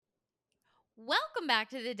Welcome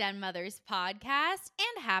back to the Den Mothers podcast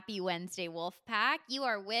and happy Wednesday, Wolfpack. You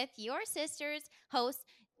are with your sisters, hosts,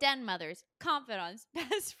 Den Mothers, confidants,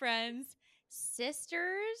 best friends,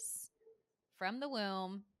 sisters from the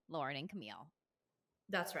womb, Lauren and Camille.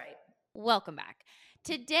 That's right. Welcome back.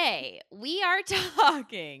 Today, we are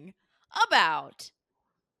talking about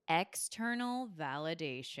external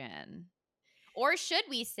validation. Or should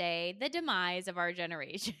we say the demise of our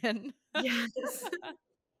generation? Yes.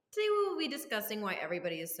 Today we will be discussing why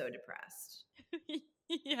everybody is so depressed.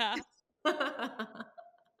 Yeah.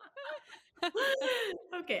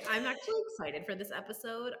 Okay, I'm actually excited for this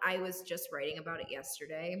episode. I was just writing about it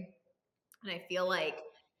yesterday, and I feel like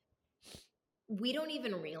we don't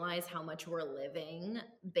even realize how much we're living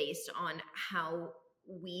based on how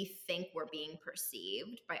we think we're being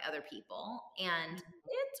perceived by other people, and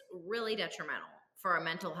it's really detrimental for our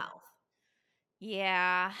mental health.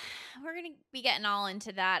 Yeah, we're going to be getting all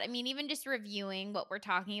into that. I mean, even just reviewing what we're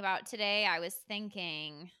talking about today, I was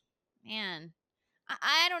thinking, man,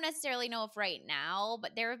 I don't necessarily know if right now,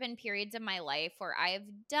 but there have been periods of my life where I've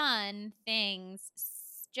done things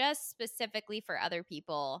just specifically for other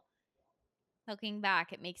people. Looking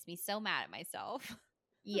back, it makes me so mad at myself.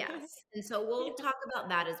 Yes. And so we'll talk about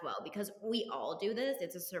that as well because we all do this.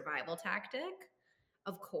 It's a survival tactic.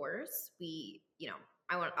 Of course,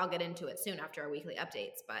 I'll get into it soon after our weekly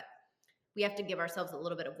updates, but we have to give ourselves a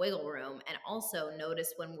little bit of wiggle room and also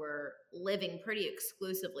notice when we're living pretty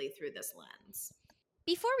exclusively through this lens.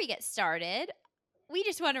 Before we get started, we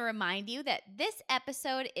just want to remind you that this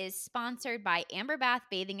episode is sponsored by Amber Bath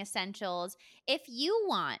Bathing Essentials. If you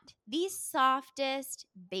want the softest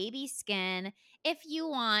baby skin, if you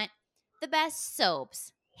want the best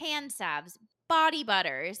soaps, hand salves, body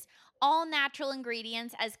butters, all natural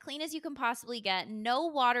ingredients, as clean as you can possibly get, no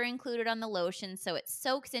water included on the lotion, so it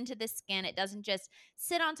soaks into the skin. It doesn't just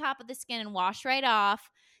sit on top of the skin and wash right off.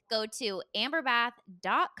 Go to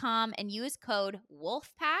amberbath.com and use code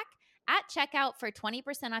WOLFPACK at checkout for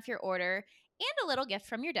 20% off your order and a little gift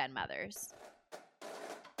from your Den Mothers.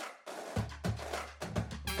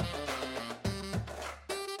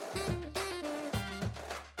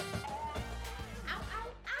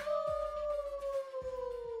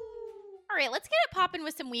 All right, let's get it popping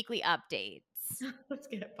with some weekly updates. Let's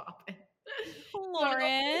get it popping.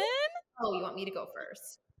 Lauren? Oh, you want me to go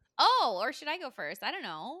first? Oh, or should I go first? I don't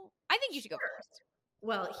know. I think you should go first.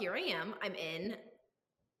 Well, here I am. I'm in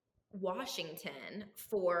Washington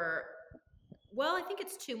for, I think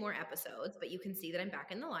it's 2 more episodes, but you can see that I'm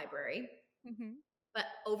back in the library. Mm-hmm. But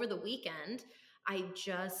over the weekend, I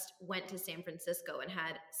just went to San Francisco and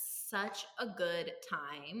had such a good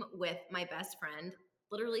time with my best friend,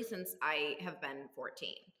 literally since I have been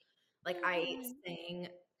 14. Like, I sang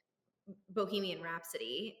Bohemian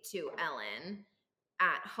Rhapsody to Ellen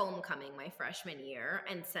at homecoming my freshman year.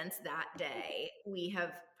 And since that day, we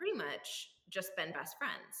have pretty much just been best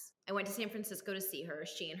friends. I went to San Francisco to see her.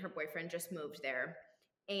 She and her boyfriend just moved there.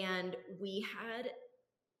 And we had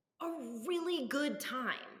a really good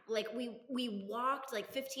time. Like we walked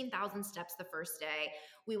like 15,000 steps the first day.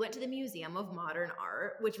 We went to the Museum of Modern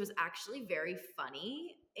Art, which was actually very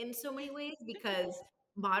funny in so many ways because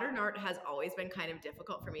modern art has always been kind of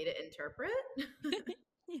difficult for me to interpret.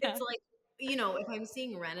 Yeah. It's like, if I'm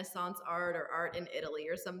seeing Renaissance art or art in Italy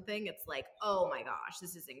or something, it's like, oh my gosh,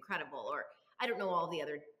 this is incredible. Or I don't know all the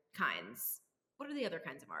other kinds. What are the other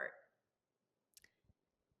kinds of art?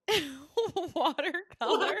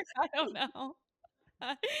 Watercolor? I don't know.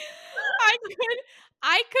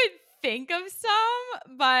 I could think of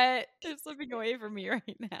some, but it's slipping away from me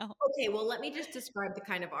right now. Okay, well, let me just describe the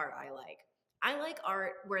kind of art I like. I like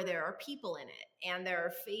art where there are people in it and there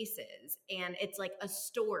are faces and it's like a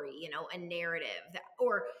story, a narrative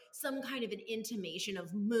or some kind of an intimation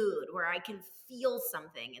of mood where I can feel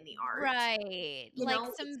something in the art. Right.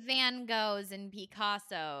 Like some Van Goghs and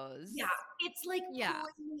Picassos. Yeah, it's like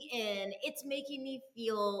pulling me in. It's making me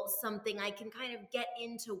feel something. I can kind of get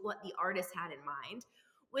into what the artist had in mind.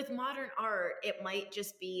 With modern art, it might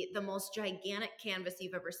just be the most gigantic canvas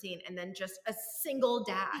you've ever seen and then just a single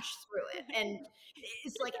dash through it. And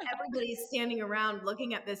it's like everybody's standing around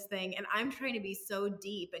looking at this thing and I'm trying to be so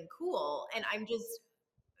deep and cool. And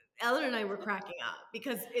Ellen and I were cracking up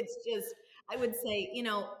because it's just, I would say,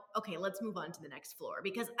 okay, let's move on to the next floor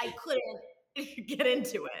because I couldn't get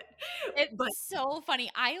into it. It's so funny.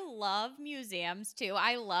 I love museums too.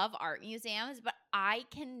 I love art museums, but I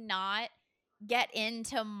cannot get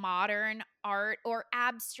into modern art or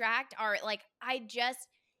abstract art. Like, I just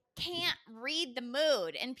can't read the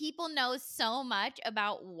mood. And people know so much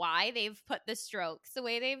about why they've put the strokes the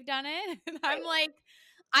way they've done it. And I'm like,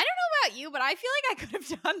 I don't know about you, but I feel like I could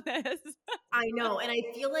have done this. I know, and I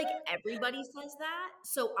feel like everybody says that,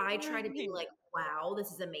 so I try to be Right. like, "Wow,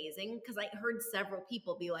 this is amazing," because I heard several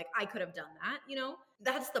people be like, "I could have done that," you know?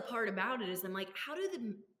 That's the part about it is I'm like, how do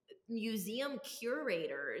the museum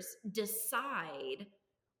curators decide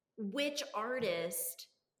which artist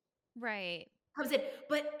Right. comes in?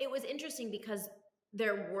 But it was interesting because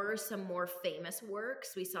there were some more famous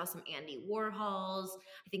works. We saw some Andy Warhols.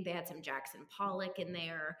 I think they had some Jackson Pollock in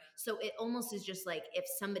there. So it almost is just like if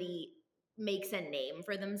somebody makes a name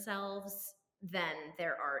for themselves, then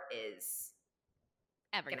their art is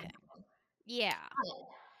gonna Everything. happen. Yeah.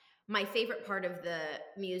 My favorite part of the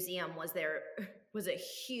museum was there was a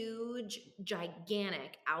huge,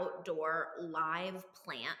 gigantic outdoor live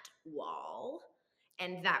plant wall,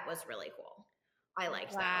 and that was really cool. I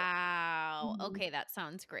liked that. Wow. Mhm. Okay, that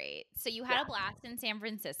sounds great. So you Yeah, had a blast in San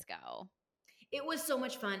Francisco. it was so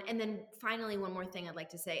much fun. And then finally, one more thing I'd like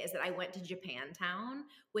to say is that I went to Japantown,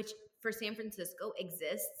 which for San Francisco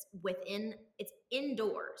exists within, it's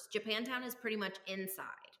indoors. Japantown is pretty much inside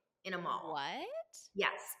in a mall. What?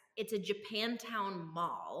 Yes, it's a Japantown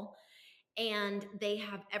mall. And they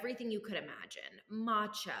have everything you could imagine: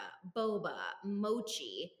 matcha, boba,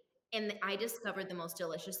 mochi. And I discovered the most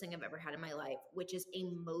delicious thing I've ever had in my life, which is a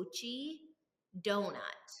mochi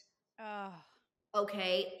donut. Oh.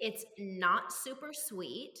 Okay, it's not super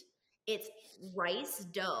sweet. It's rice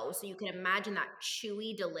dough, so you can imagine that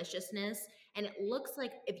chewy deliciousness. And it looks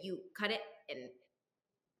like if you cut it and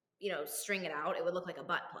string it out, it would look like a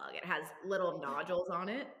butt plug. It has little nodules on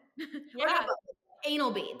it, or not Yeah. butt plugs,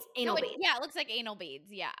 anal beads. No, Anal beads. yeah, it looks like anal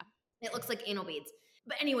beads. Yeah. It looks like anal beads.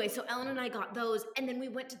 But anyway, so Ellen and I got those, and then we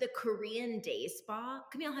went to the Korean day spa.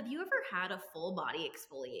 Camille, have you ever had a full body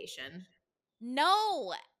exfoliation?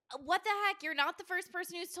 No. What the heck? You're not the first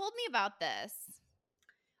person who's told me about this.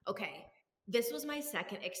 Okay, this was my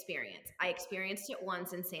second experience. I experienced it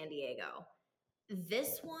once in San Diego.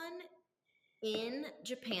 This one in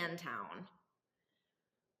Japantown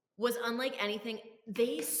was unlike anything.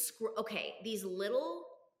 Okay, these little,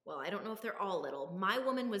 well, I don't know if they're all little. My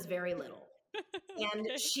woman was very little. And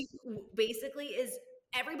Okay. she basically is,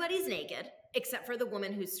 everybody's naked except for the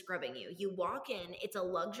woman who's scrubbing you. You walk in, it's a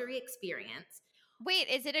luxury experience. Wait,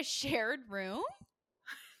 is it a shared room?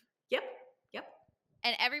 Yep, yep.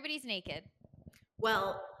 And everybody's naked.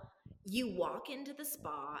 Well, you walk into the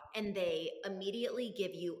spa and they immediately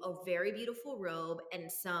give you a very beautiful robe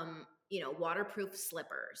and some, waterproof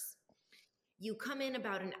slippers. You come in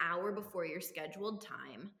about an hour before your scheduled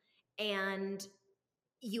time, and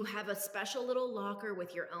you have a special little locker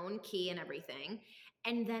with your own key and everything.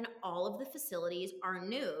 And then all of the facilities are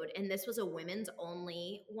nude. And this was a women's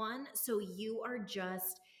only one. So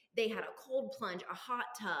they had a cold plunge, a hot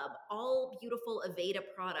tub, all beautiful Aveda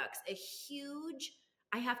products,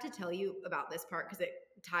 I have to tell you about this part because it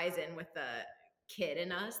ties in with the kid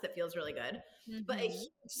in us that feels really good. But a Mhm.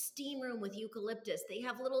 huge steam room with eucalyptus. They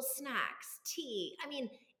have little snacks, tea. I mean,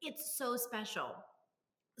 it's so special.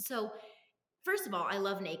 So first of all, I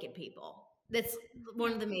love naked people. That's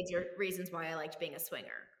one of the major reasons why I liked being a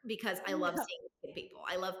swinger, because I love Yeah. seeing naked people.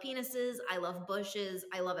 I love penises. I love bushes.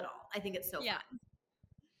 I love it all. I think it's so Yeah. fun.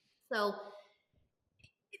 So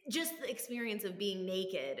just the experience of being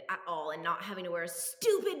naked at all and not having to wear a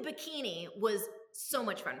stupid bikini was so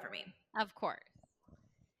much fun for me. Of course.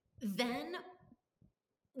 Then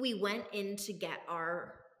we went in to get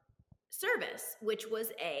our service, which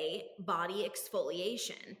was a body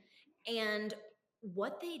exfoliation. And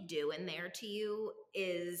what they do in there to you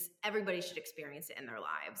is everybody should experience it in their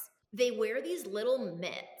lives. They wear these little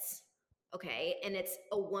mitts, okay? And it's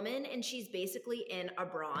a woman and she's basically in a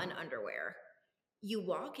bra and underwear. You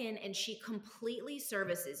walk in and she completely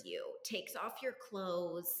services you, takes off your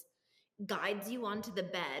clothes, guides you onto the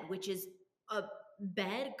bed, which is a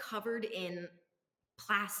bed covered in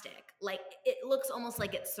plastic. Like it looks almost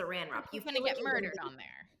like it's saran wrap. You You're gonna feel like get you're murdered on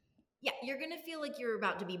there. yeah, you're gonna feel like you're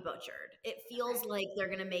about to be butchered. It feels like they're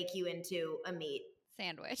gonna make you into a meat,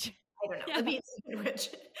 Sandwich. I don't know, Yeah. a meat sandwich.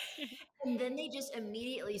 And then they just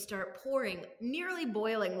immediately start pouring nearly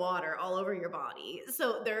boiling water all over your body.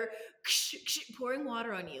 So they're pouring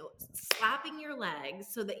water on you, slapping your legs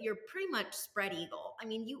so that you're pretty much spread eagle. I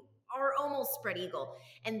mean, you are almost spread eagle.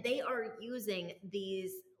 And they are using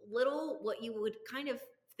these little, what you would kind of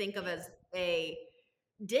think of as a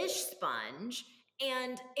dish sponge,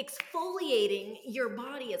 and exfoliating your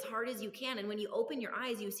body as hard as you can. And when you open your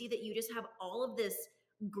eyes, you see that you just have all of this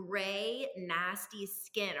gray, nasty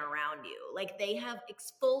skin around you. Like they have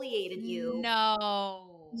exfoliated you.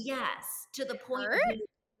 No. Yes, to the point Hurt? of no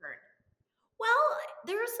return. Well,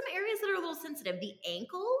 there are some areas that are a little sensitive. The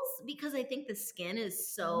ankles, because I think the skin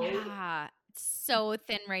is so Yeah. It's so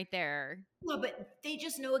thin right there. yeah, but they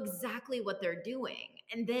just know exactly what they're doing.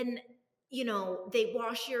 And then, they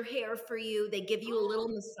wash your hair for you, they give you a little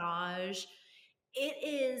massage. It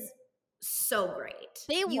is so great.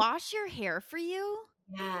 They wash your hair for you?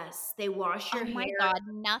 Yes, they wash your Oh my hair. god,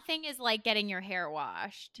 nothing is like getting your hair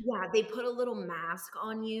washed. Yeah, they put a little mask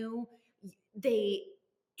on you. They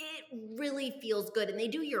it really feels good, and they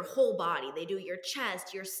do your whole body. They do your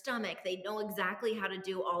chest, your stomach. They know exactly how to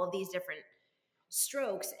do all of these different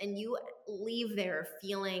strokes, and you leave there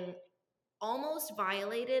feeling almost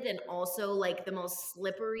violated and also like the most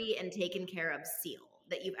slippery and taken care of seal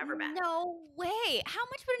that you've ever been. No way. How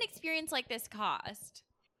much would an experience like this cost?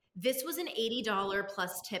 This was an $80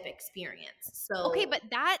 plus tip experience. Okay, So but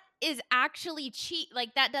that is actually cheap.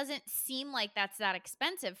 Like, that doesn't seem like that's that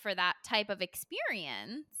expensive for that type of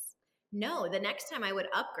experience. no, the next time I would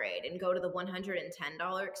upgrade and go to the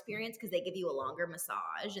 $110 experience because they give you a longer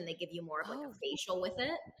massage and they give you more of like a Oh. facial with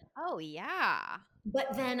it. Oh, yeah. But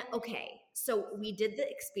then, okay, so we did the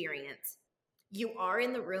experience. You are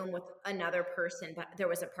in the room with another person, but there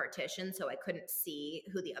was a partition, so I couldn't see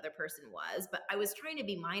who the other person was. But I was trying to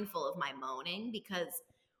be mindful of my moaning because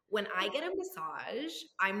when I get a massage,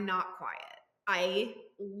 I'm not quiet. I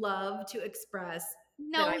love to express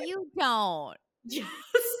that No, I'm you don't. yes,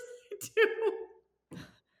 I do.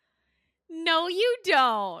 No, you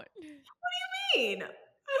don't. Mean?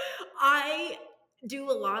 I do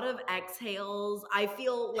a lot of exhales. I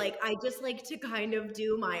feel like I just like to kind of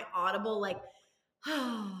do my audible, like,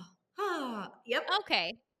 yep,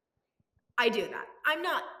 Okay. I do that. I'm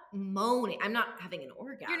not moaning. I'm not having an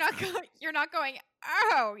orgasm. You're not going,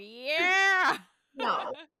 "Oh, yeah."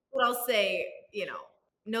 No, but I'll say,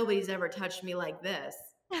 nobody's ever touched me like this.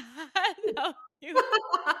 No.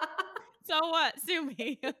 So what? Sue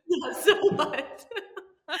me. Yeah, so what?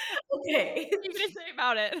 Okay. What are you gonna say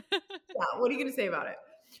about it? Yeah, what are you going to say about it?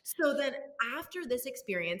 So then after this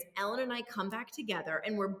experience, Ellen and I come back together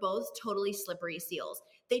and we're both totally slippery seals.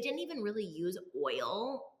 They didn't even really use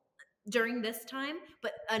oil during this time,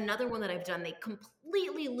 but another one that I've done, they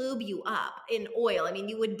completely lube you up in oil. I mean,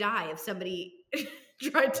 you would die if somebody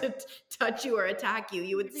tried to touch you or attack you.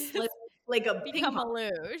 You would slip like a ping Become a pong.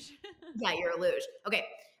 luge. Yeah, you're a luge. Okay,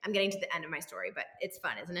 I'm getting to the end of my story, but it's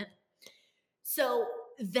fun, isn't it? So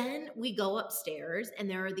then we go upstairs, and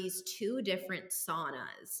there are these two different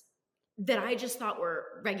saunas that I just thought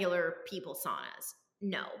were regular people saunas.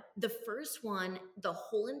 No, the first one, the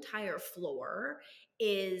whole entire floor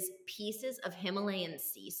is pieces of Himalayan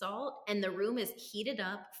sea salt, and the room is heated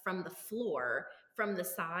up from the floor, from the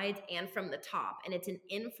sides, and from the top. And it's an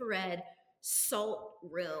infrared salt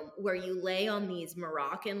room where you lay on these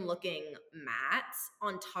Moroccan looking mats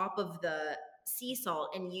on top of the sea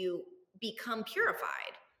salt and you become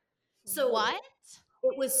purified. So What?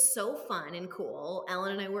 it was so fun and cool.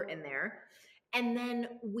 Ellen and I were in there. And then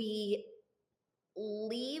we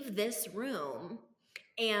leave this room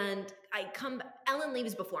and Ellen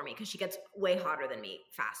leaves before me because she gets way hotter than me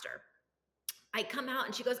faster. I come out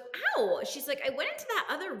and she goes, ow. She's like, I went into that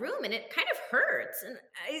other room and it kind of hurts. And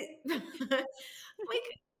I'm like,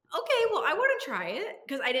 okay, well, I want to try it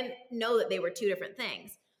because I didn't know that they were two different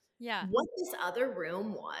things. Yeah. What this other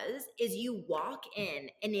room is you walk in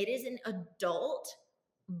and it is an adult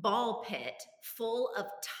ball pit full of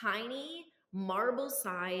tiny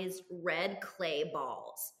marble-sized red clay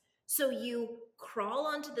balls. So you crawl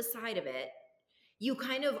onto the side of it, you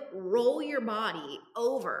kind of roll your body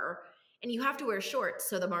over, and you have to wear shorts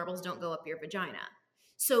so the marbles don't go up your vagina.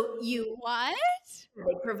 So What?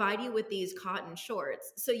 they provide you with these cotton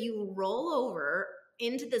shorts. So you roll over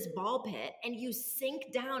into this ball pit and you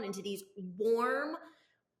sink down into these warm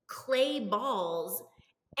clay balls.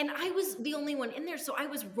 And I was the only one in there. So I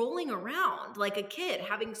was rolling around like a kid,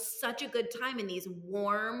 having such a good time in these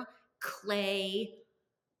warm clay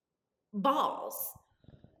balls.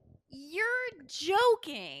 You're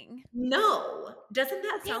joking. No. Doesn't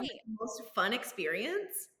that sound Okay. like the most fun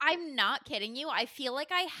experience? I'm not kidding you. I feel like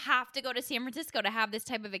I have to go to San Francisco to have this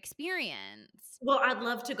type of experience. Well, I'd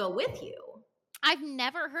love to go with you. I've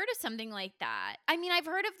never heard of something like that. I mean, I've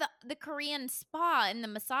heard of the Korean spa and the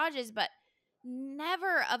massages, but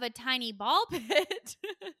never of a tiny ball pit.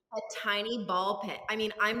 A tiny ball pit. I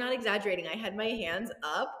mean, I'm not exaggerating. I had my hands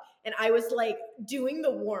up and I was like doing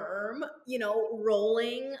the worm,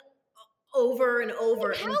 rolling over and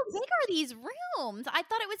over. How big are these rooms? I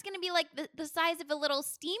thought it was going to be like the size of a little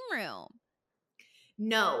steam room.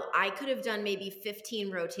 No, I could have done maybe 15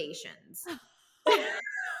 rotations.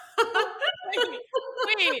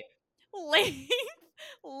 Wait,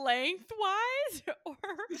 lengthwise or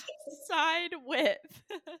side width?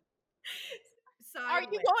 Are you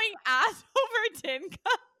Sideways. going ass over tin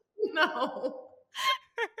cup? No.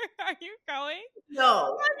 Are you going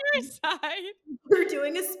No. on your side? You're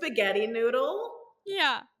doing a spaghetti noodle,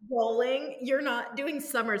 Yeah. rolling. You're not doing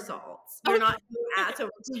somersaults. You're not doing ass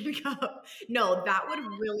over tin cup. No, that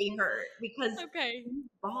would really hurt because Okay. these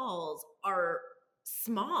balls are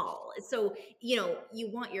small. So, you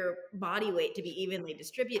want your body weight to be evenly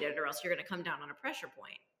distributed or else you're going to come down on a pressure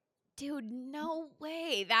point. Dude, no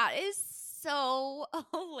way. That is so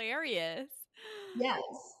hilarious. Yes.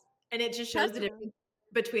 And it just shows That's the difference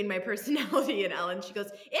between my personality and Ellen. She goes,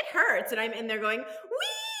 "It hurts." And I'm in there going,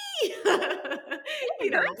 "Wee!"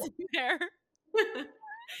 it hurts in there.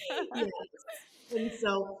 Yes. And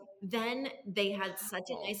so then they had such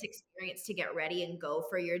a nice experience to get ready and go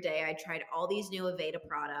for your day. I tried all these new Aveda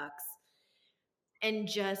products and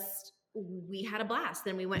just we had a blast.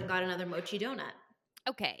 Then we went and got another mochi donut.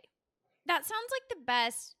 Okay. That sounds like the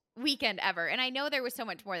best weekend ever. And I know there was so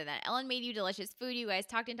much more than that. Ellen made you delicious food. You guys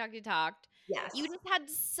talked and talked and talked. Yes. You just had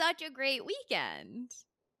such a great weekend.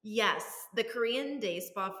 Yes. The Korean day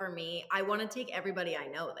spa for me, I want to take everybody I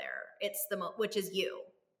know there. It's which is you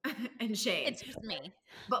and Shane. It's just me.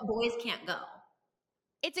 But boys can't go.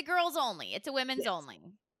 It's a girls only. It's a women's only.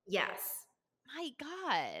 Yes. My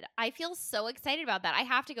God. I feel so excited about that. I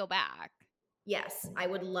have to go back. Yes. I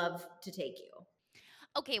would love to take you.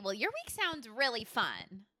 Okay, well, your week sounds really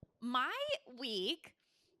fun. My week,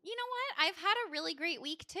 you know what? I've had a really great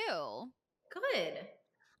week too. Good.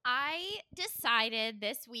 I decided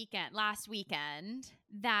last weekend,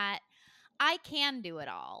 that I can do it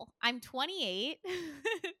all. I'm 28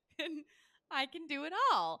 and I can do it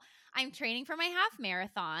all. I'm training for my half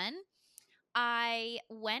marathon. I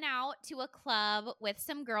went out to a club with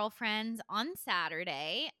some girlfriends on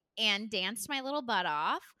Saturday and danced my little butt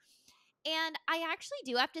off. And I actually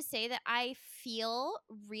do have to say that I feel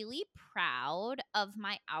really proud of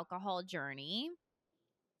my alcohol journey.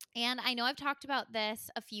 And I know I've talked about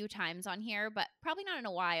this a few times on here, but probably not in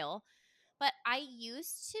a while. But I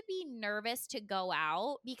used to be nervous to go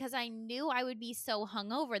out because I knew I would be so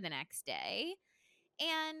hungover the next day.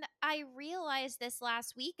 And I realized this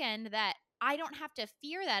last weekend that I don't have to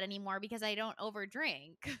fear that anymore because I don't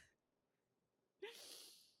overdrink.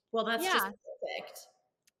 Well, that's just perfect.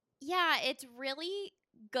 Yeah, it's really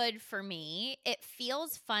good for me. It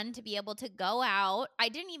feels fun to be able to go out. I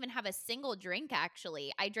didn't even have a single drink,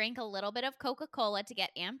 actually. I drank a little bit of Coca-Cola to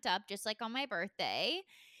get amped up, just like on my birthday.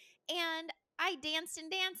 And I danced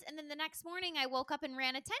and danced. And then the next morning, I woke up and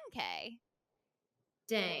ran a 10K.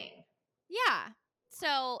 Dang. Yeah.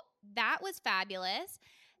 So that was fabulous.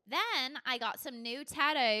 Then I got some new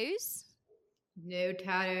tattoos. New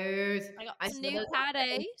tattoos. I got some new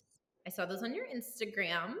tattoos. I saw those on your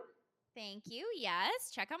Instagram. Thank you.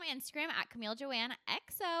 Yes. Check out my Instagram at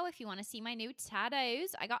CamilleJoannaXO if you want to see my new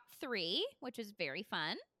tattoos. I got 3, which was very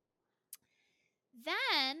fun.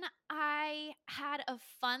 Then I had a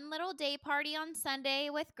fun little day party on Sunday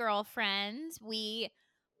with girlfriends. We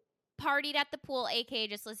partied at the pool, aka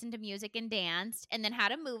just listened to music and danced, and then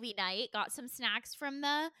had a movie night, got some snacks from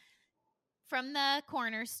the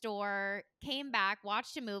corner store, came back,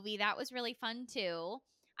 watched a movie. That was really fun too.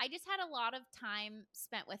 I just had a lot of time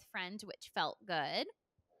spent with friends, which felt good.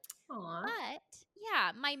 Aww. But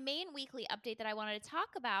yeah, my main weekly update that I wanted to talk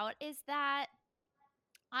about is that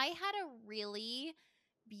I had a really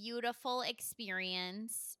beautiful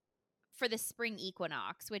experience for the spring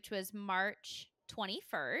equinox, which was March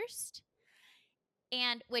 21st.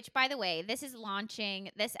 And which, by the way, this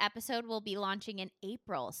episode will be launching in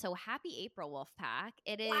April. So happy April, Wolfpack.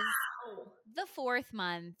 It is the 4th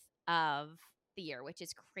month of the year, which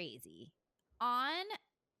is crazy. On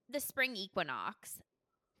the spring equinox,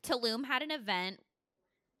 Tulum had an event.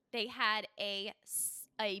 They had a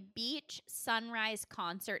beach sunrise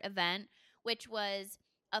concert event, which was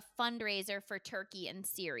a fundraiser for Turkey and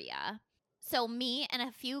Syria. So me and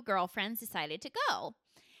a few girlfriends decided to go.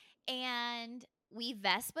 And we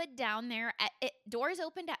Vespa'd down there. Doors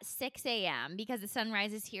opened at 6 a.m. because the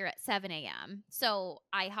sunrise is here at 7 a.m. So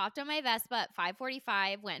I hopped on my Vespa at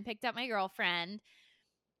 5:45, went and picked up my girlfriend,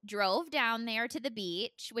 drove down there to the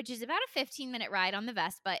beach, which is about a 15-minute ride on the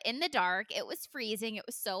Vespa in the dark. It was freezing. It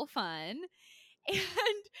was so fun. And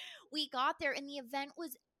we got there and the event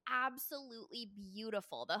was absolutely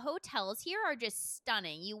beautiful. The hotels here are just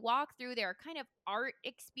stunning. You walk through, there are kind of art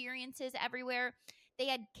experiences everywhere. They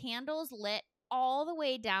had candles lit all the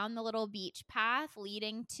way down the little beach path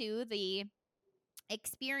leading to the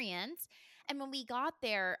experience. And when we got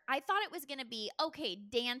there, I thought it was going to be, okay,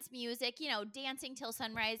 dance music, dancing till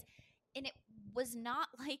sunrise. And it was not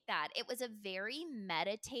like that. It was a very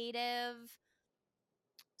meditative,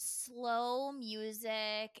 slow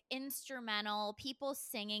music, instrumental, people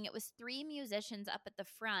singing. It was 3 musicians up at the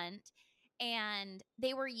front, and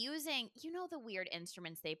they were using, the weird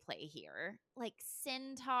instruments they play here, like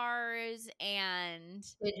centaurs and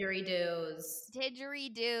Didgeridoos,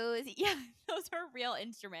 didgeridoos. Yeah, those are real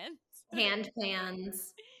instruments. hand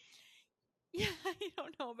pans, Yeah, I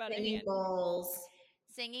don't know about a singing hand. bowls.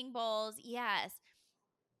 Singing bowls, yes.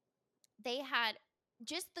 They had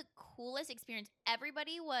just the coolest experience.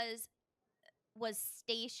 Everybody was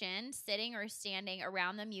stationed, sitting or standing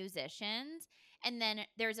around the musicians, and then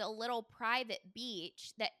there's a little private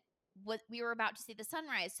beach that we were about to see the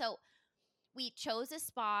sunrise. So we chose a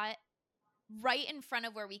spot right in front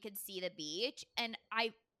of where we could see the beach, and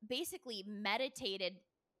I basically meditated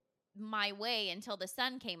my way until the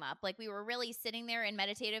sun came up. Like, we were really sitting there in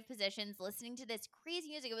meditative positions listening to this crazy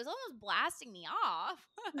music. It was almost blasting me off.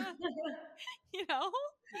 you know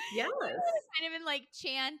Yes. kind of in like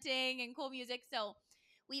chanting and cool music. So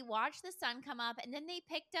we watched the sun come up, and then they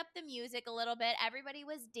picked up the music a little bit. Everybody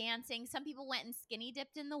was dancing. Some people went and skinny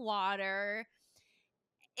dipped in the water.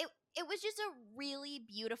 It was just a really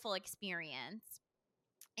beautiful experience.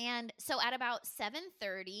 And so at about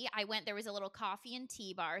 7:30, there was a little coffee and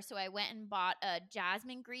tea bar. So I went and bought a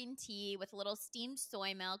jasmine green tea with a little steamed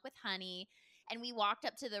soy milk with honey. And we walked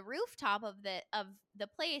up to the rooftop of the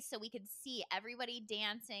place so we could see everybody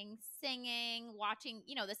dancing, singing, watching,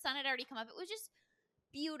 the sun had already come up. It was just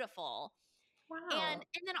beautiful. Wow. And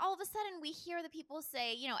then all of a sudden we hear the people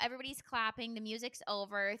say, everybody's clapping, the music's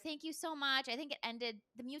over. Thank you so much. I think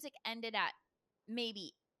the music ended at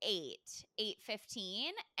maybe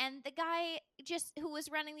 8:15, and the guy who was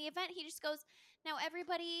running the event, he just goes, "Now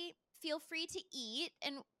everybody feel free to eat."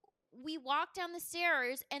 And we walk down the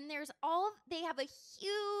stairs, and they have a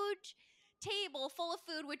huge table full of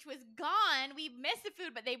food, which was gone. We missed the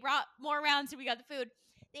food, but they brought more around, so we got the food.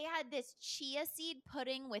 They had this chia seed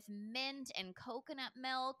pudding with mint and coconut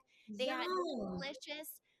milk. They had delicious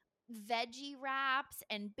veggie wraps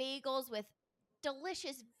and bagels with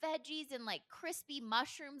delicious veggies and like crispy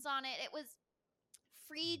mushrooms on it. It was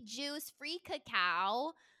free juice, free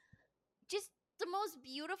cacao, just the most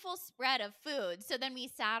beautiful spread of food. So then we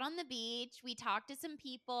sat on the beach, we talked to some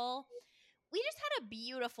people. We just had a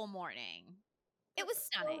beautiful morning. It was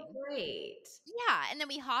stunning. So great. Yeah. And then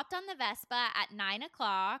we hopped on the Vespa at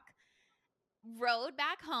 9:00, rode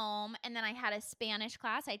back home, and then I had a Spanish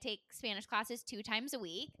class. I take Spanish classes 2 times a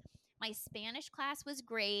week. My Spanish class was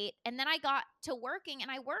great. And then I got to working, and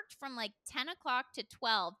I worked from like 10:00 to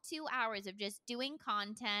 12, 2 hours of just doing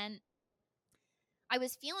content. I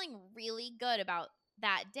was feeling really good about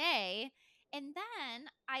that day. And then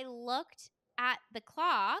I looked at the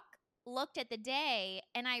clock, looked at the day,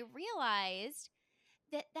 and I realized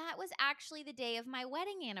that was actually the day of my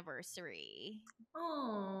wedding anniversary.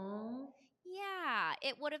 Oh. Yeah,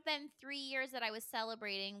 it would have been 3 years that I was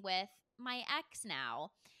celebrating with my ex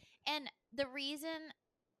now. And the reason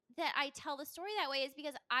that I tell the story that way is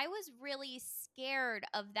because I was really scared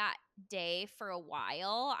of that day for a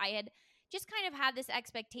while. I had just kind of had this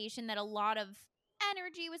expectation that a lot of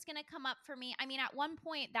energy was going to come up for me. I mean, at one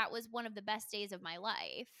point, that was one of the best days of my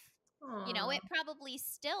life. It probably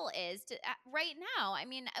still is right now. I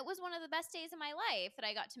mean, it was one of the best days of my life that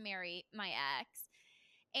I got to marry my ex.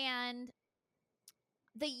 And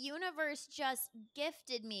the universe just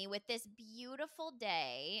gifted me with this beautiful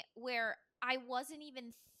day where I wasn't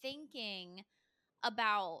even thinking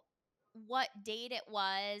about what date it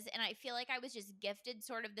was. And I feel like I was just gifted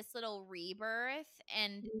sort of this little rebirth,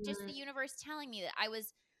 and just the universe telling me that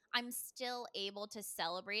I'm still able to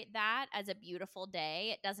celebrate that as a beautiful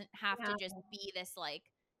day. It doesn't have to just be this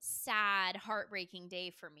like sad, heartbreaking day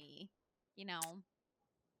for me,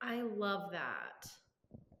 I love that.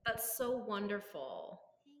 That's so wonderful.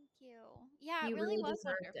 Thank you. Yeah, You it really was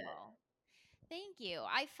deserved wonderful. Thank you.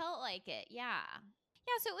 I felt like it. Yeah.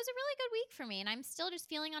 Yeah, so it was a really good week for me, and I'm still just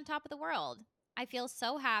feeling on top of the world. I feel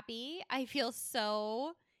so happy. I feel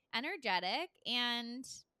so energetic, and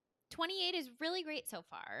 28 is really great so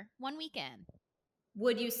far. 1 weekend.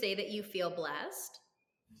 Would you say that you feel blessed?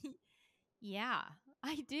 Yeah,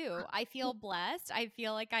 I do. I feel blessed. I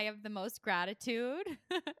feel like I have the most gratitude.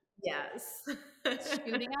 Yes.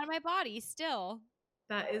 Shooting out of my body still.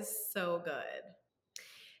 That is so good.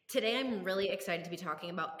 Today, I'm really excited to be talking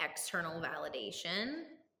about external validation.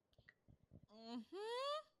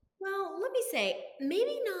 Well, let me say,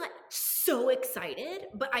 maybe not so excited,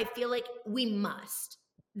 but I feel like we must.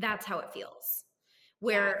 That's how it feels.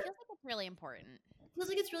 Where it feels like it's really important. Feels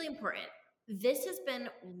like it's really important. This has been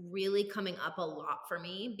really coming up a lot for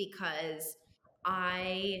me because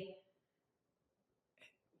I,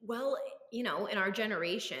 well, in our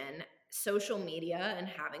generation, social media and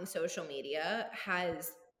having social media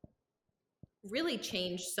has really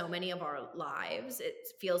changed so many of our lives. It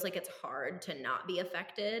feels like it's hard to not be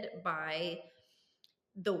affected by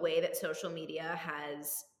the way that social media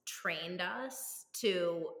has trained us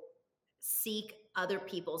to seek other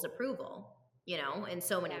people's approval, in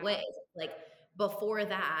so many Yeah. ways. Like before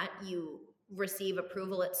that, you receive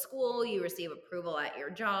approval at school, you receive approval at your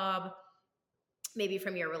job, maybe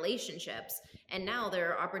from your relationships. And now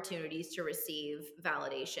there are opportunities to receive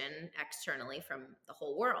validation externally from the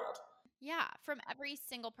whole world. Yeah, from every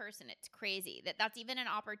single person. It's crazy that that's even an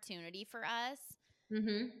opportunity for us.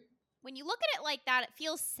 Hmm. When you look at it like that, it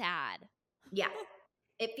feels sad. Yeah,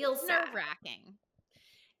 it It's feels sad. nerve-wracking.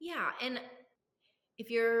 Yeah. And if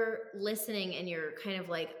you're listening and you're kind of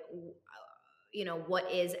like,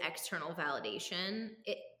 what is external validation?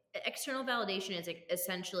 External validation is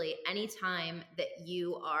essentially any time that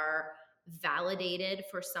you are validated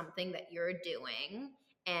for something that you're doing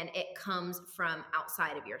and it comes from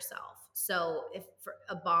outside of yourself. So if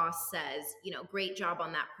a boss says, great job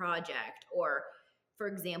on that project, or for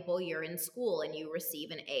example, you're in school and you receive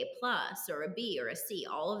an A plus or a B or a C,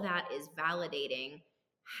 all of that is validating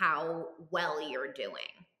how well you're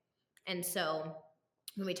doing. And so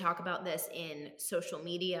when we talk about this in social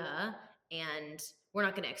media, and we're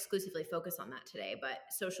not going to exclusively focus on that today, but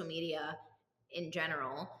social media in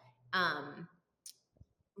general,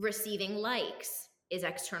 receiving likes is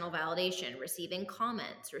external validation, receiving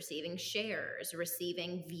comments, receiving shares,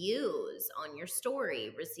 receiving views on your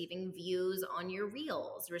story, receiving views on your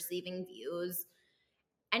reels, receiving views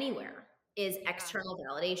anywhere is Yeah. external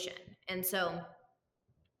validation. And so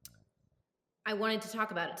I wanted to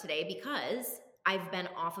talk about it today because I've been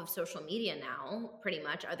off of social media now, pretty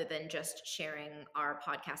much, other than just sharing our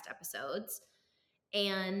podcast episodes.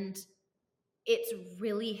 And it's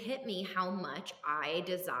really hit me how much I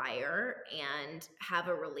desire and have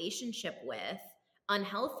a relationship with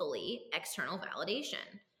unhealthily external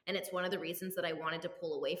validation. And it's one of the reasons that I wanted to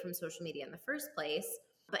pull away from social media in the first place.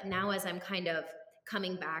 But now, as I'm kind of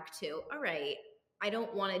coming back to, all right, I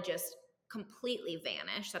don't want to just completely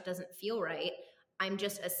vanish. That doesn't feel right. I'm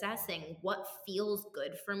just assessing what feels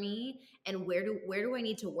good for me and where do I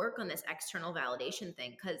need to work on this external validation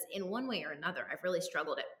thing, because in one way or another I've really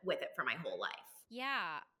struggled with it for my whole life.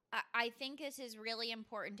 Yeah. I think this is really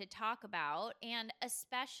important to talk about. And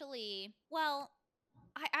especially, well,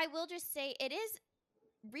 I will just say it is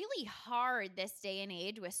really hard this day and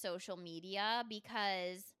age with social media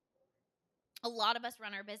because a lot of us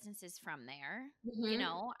run our businesses from there. Hmm.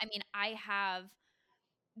 I mean, I have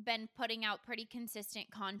been putting out pretty consistent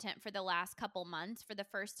content for the last couple months for the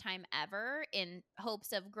first time ever in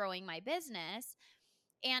hopes of growing my business.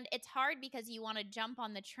 And it's hard because you want to jump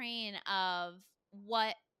on the train of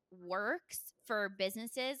what works for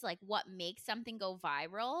businesses, like what makes something go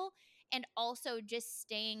viral, and also just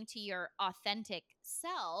staying to your authentic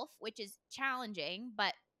self, which is challenging,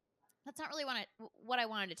 but that's not really what I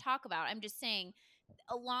wanted to talk about. I'm just saying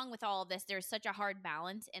along with all of this, there's such a hard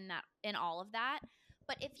balance in all of that.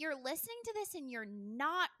 But if you're listening to this and you're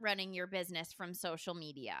not running your business from social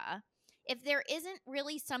media, if there isn't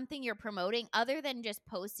really something you're promoting other than just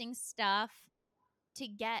posting stuff to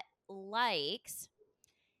get likes,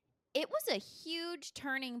 it was a huge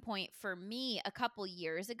turning point for me a couple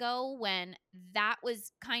years ago when that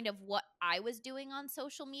was kind of what I was doing on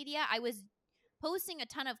social media. I was posting a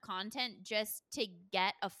ton of content just to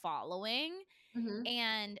get a following Hmm.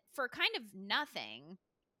 and for kind of nothing.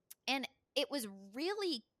 And it was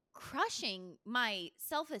really crushing my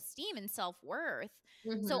self esteem and self worth.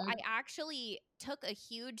 So I Hmm. actually took a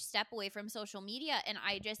huge step away from social media and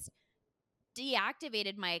I just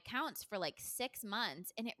deactivated my accounts for like 6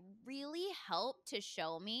 months. And it really helped to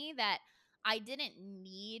show me that I didn't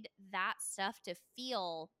need that stuff to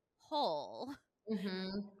feel whole.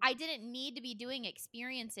 Hmm. I didn't need to be doing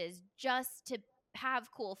experiences just to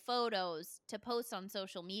have cool photos to post on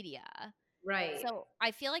social media. Right. So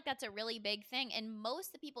I feel like that's a really big thing. And most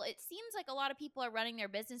of the people, it seems like a lot of people are running their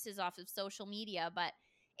businesses off of social media, but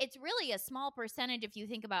it's really a small percentage if you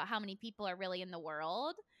think about how many people are really in the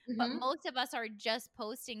world. But Hmm. most of us are just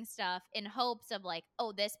posting stuff in hopes of like,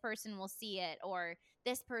 oh, this person will see it, or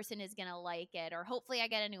this person is going to like it, or hopefully I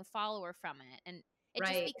get a new follower from it. And it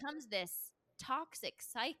just Right. becomes this toxic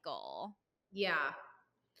cycle. Yeah.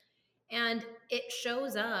 And it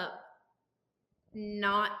shows up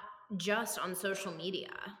not just on social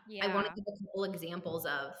media. I want to Yeah. give a couple examples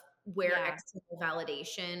of where Yeah. external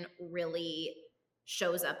validation really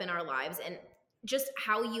shows up in our lives and just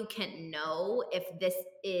how you can know if this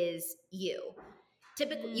is you.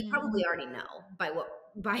 Typically, you Mm. probably already know by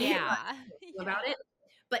Yeah. about Yeah. it,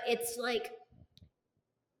 but it's like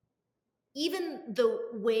even the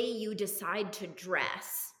way you decide to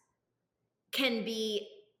dress can be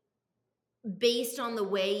based on the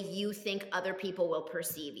way you think other people will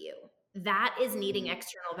perceive you. That is needing Mm.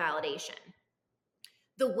 external validation.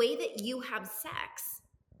 The way that you have sex,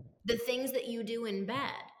 the things that you do in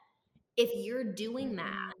bed, if you're doing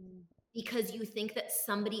that Mm. because you think that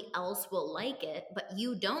somebody else will like it, but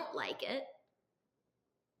you don't like it,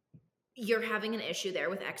 you're having an issue there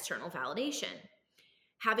with external validation.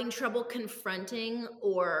 Having trouble confronting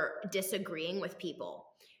or disagreeing with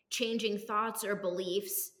people, changing thoughts or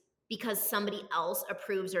beliefs because somebody else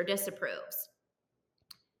approves or disapproves.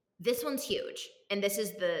 This one's huge. And this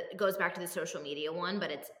is goes back to the social media one,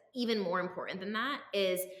 but it's even more important than that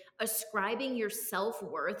is ascribing your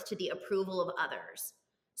self-worth to the approval of others.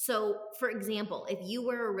 So, for example, if you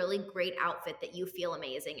wear a really great outfit that you feel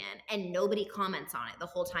amazing in and nobody comments on it the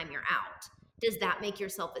whole time you're out, does that make your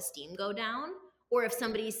self-esteem go down? Or if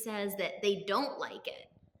somebody says that they don't like it,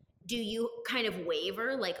 do you kind of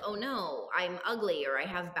waver like, oh no, I'm ugly or I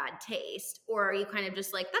have bad taste? Or are you kind of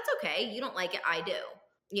just like, that's okay, you don't like it, I do,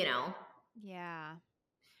 you know? Yeah.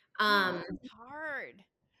 Man, Um, this is hard.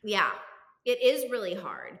 yeah, it is really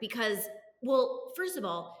hard because, well, first of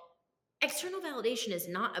all, external validation is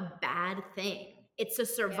not a bad thing. It's a Yeah.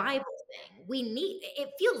 survival thing. We need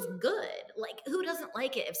it feels good. Like who doesn't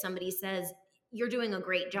like it if somebody says you're doing a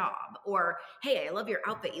great job or hey, I love your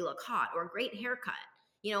outfit, you look hot or great haircut.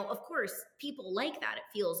 You know, of course, people like that. It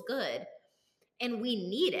feels good and we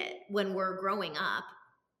need it when we're growing up.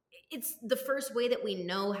 It's the first way that we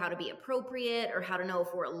know how to be appropriate or how to know if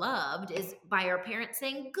we're loved is by our parents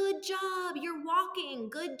saying, "Good job, you're walking.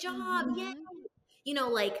 Good job. Yay." Mhm. You know,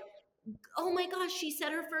 like, "Oh my gosh, she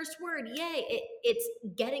said her first word. Yay." It's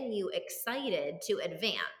getting you excited to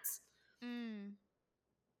advance. Mm.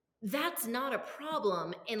 That's not a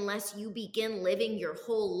problem unless you begin living your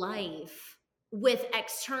whole life with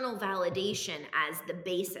external validation as the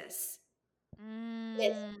basis.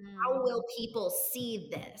 It's how Mm. will people see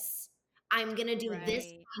this? I'm going to do this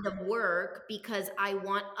Right. kind of work because I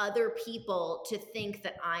want other people to think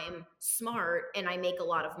that I'm smart and I make a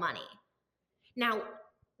lot of money. Now,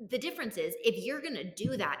 the difference is if you're going to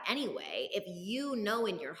do that anyway, if you know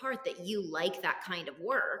in your heart that you like that kind of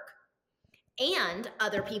work and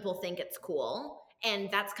other people think it's cool, and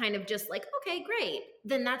that's kind of just like, okay, great,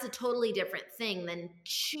 then that's a totally different thing than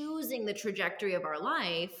choosing the trajectory of our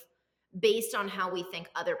life based on how we think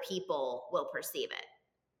other people will perceive it,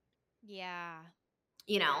 Yeah.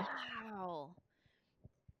 you know? Wow.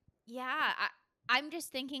 Yeah, I'm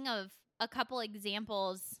just thinking of a couple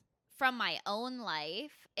examples from my own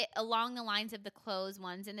life along the lines of the clothes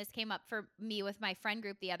ones. And this came up for me with my friend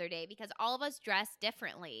group the other day because all of us dress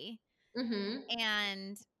differently. Mhm.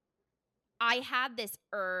 And I had this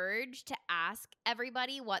urge to ask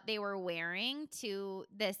everybody what they were wearing to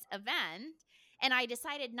this event. And I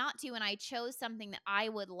decided not to. And I chose something that I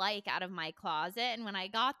would like out of my closet. And when I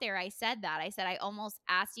got there, I said that. I said, I almost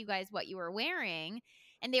asked you guys what you were wearing.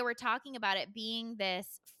 And they were talking about it being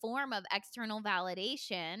this form of external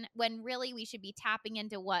validation when really we should be tapping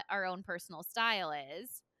into what our own personal style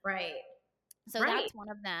is. Right. So Right. that's one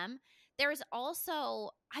of them. There's also,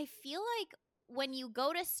 I feel like when you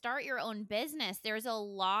go to start your own business, there's a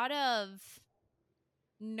lot of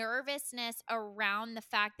nervousness around the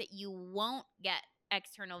fact that you won't get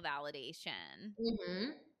external validation.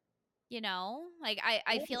 Mhm. You know, like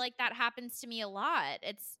I feel Yes. like that happens to me a lot.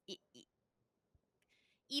 It's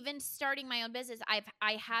even starting my own business,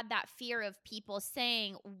 I had that fear of people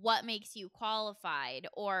saying what makes you qualified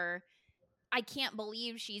or I can't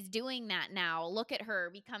believe she's doing that now. Look at her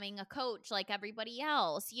becoming a coach like everybody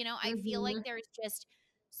else. You know, I feel like Mhm. there's just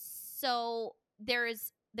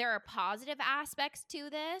there are positive aspects to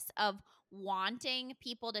this of wanting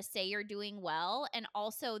people to say you're doing well and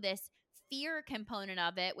also this fear component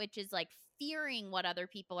of it which is like fearing what other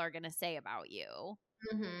people are going to say about you.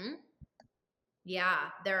 Mhm.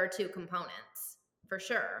 Yeah, there are two components for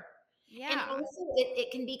sure. And Yeah. also it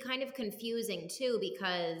can be kind of confusing too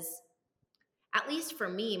because at least for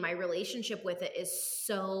me, my relationship with it is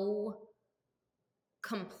so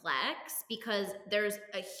complex because there's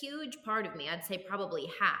a huge part of me, I'd say probably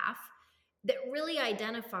half, that really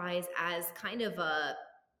identifies as kind of a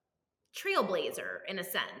trailblazer in a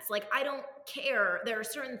sense. Like, I don't care. There are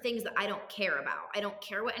certain things that I don't care about. I don't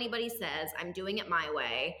care what anybody says. I'm doing it my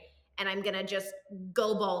way, and I'm going to just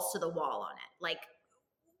go balls to the wall on it. Like,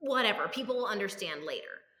 whatever. People will understand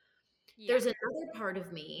later. Yeah. There's another part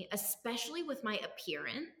of me, especially with my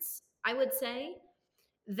appearance, I would say,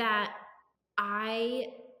 that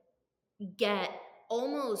I get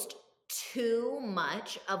almost too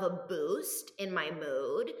much of a boost in my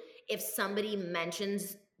mood if somebody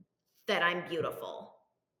mentions that I'm beautiful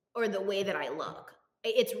or the way that I look.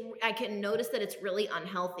 It's I can notice that it's really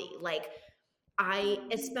unhealthy. Like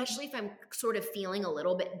especially if I'm sort of feeling a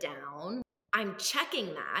little bit down, I'm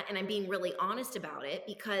checking that and I'm being really honest about it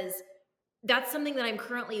because that's something that I'm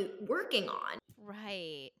currently working on.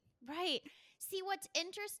 Right. Right. See, what's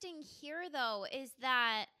interesting here though is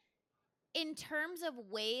that in terms of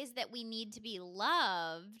ways that we need to be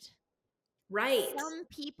loved, Right. some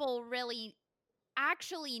people really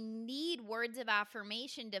actually need words of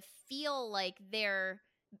affirmation to feel like they're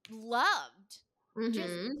loved,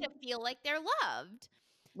 just to Mhm. feel like they're loved.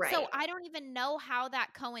 So Right. I don't even know how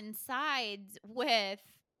that coincides with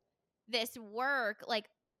this work. Like,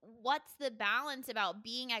 what's the balance about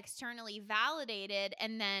being externally validated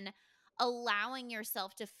and then allowing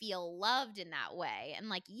yourself to feel loved in that way? And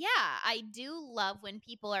like, yeah, I do love when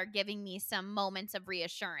people are giving me some moments of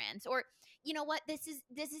reassurance. Or you know what, this is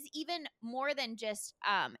even more than just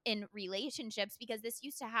in relationships, because this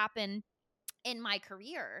used to happen in my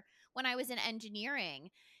career when I was in engineering.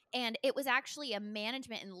 And it was actually a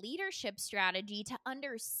management and leadership strategy to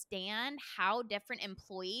understand how different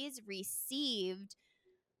employees received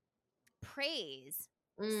praise.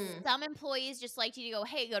 Mm. Some employees just liked you to go,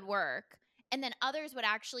 "Hey, good work." And then others would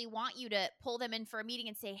actually want you to pull them in for a meeting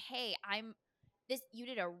and say, "Hey, you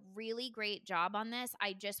did a really great job on this.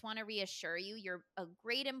 I just want to reassure you, you're a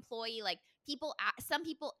great employee." Like some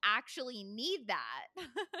people actually need that.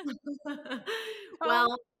 So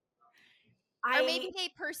Well, or maybe I they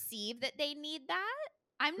perceive that they need that?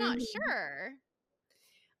 I'm not mhm. sure.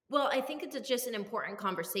 Well, I think it's just an important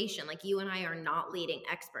conversation. Like you and I are not leading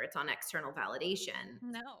experts on external validation,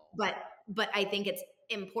 No. but I think it's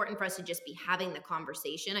important for us to just be having the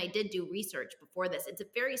conversation. I did do research before this. It's a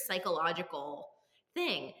very psychological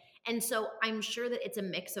thing. And so I'm sure that it's a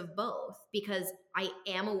mix of both because I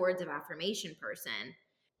am a words of affirmation person.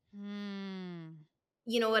 Hmm.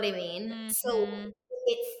 You know what I mean? So Mhm.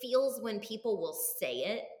 it feels when people will say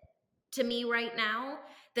it to me right now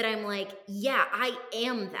that I'm like, yeah, I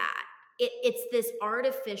am that. It's this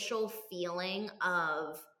artificial feeling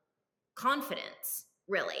of confidence,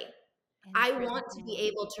 really. I want to be Interesting.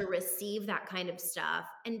 able to receive that kind of stuff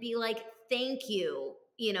and be like, thank you,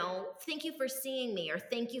 thank you for seeing me or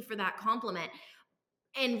thank you for that compliment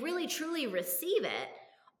and really truly receive it,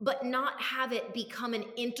 but not have it become an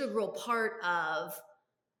integral part of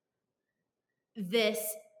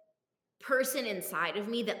this person inside of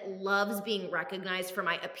me that loves being recognized for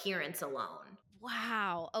my appearance alone.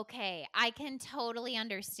 Wow, okay, I can totally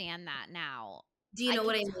understand that now. Do you I know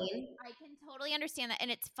what can I to mean? I can totally understand that, and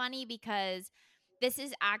it's funny because this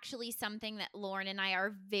is actually something that Lauren and I are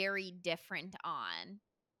very different on.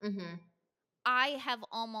 Mhm. I have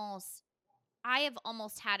almost I have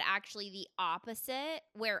almost had actually the opposite,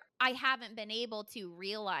 where I haven't been able to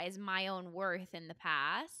realize my own worth in the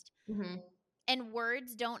past, Mhm. and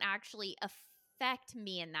words don't actually affect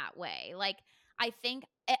me in that way. Like, I think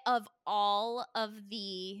of all of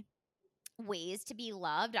the ways to be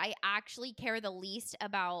loved, I actually care the least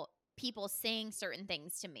about people saying certain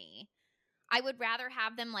things to me. I would rather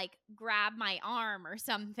have them like grab my arm or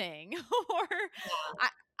something or I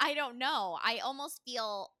I don't know. I almost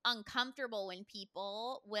feel uncomfortable when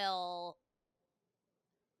people will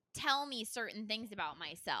tell me certain things about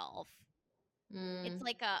myself. It's Mm.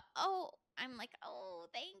 like I'm like, "Oh,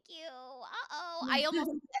 thank you. Uh-oh." I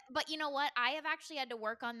almost but you know what? I have actually had to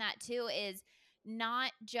work on that too, is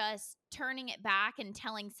not just turning it back and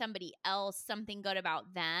telling somebody else something good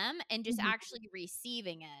about them and just Mhm. actually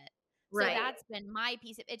receiving it. So Right. that's been my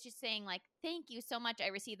piece of it's just saying like, "Thank you so much. I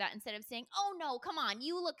received that," instead of saying, "Oh no, come on.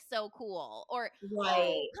 You look so cool." Or,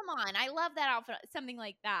 "Oh, Right. come on. I love that outfit." Something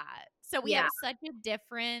like that. So we Yeah. have such a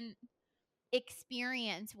different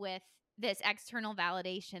experience with this external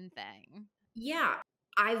validation thing. Yeah.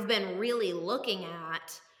 I've been really looking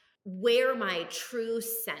at where my true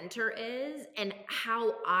center is and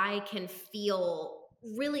how I can feel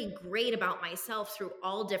really great about myself through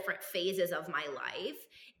all different phases of my life,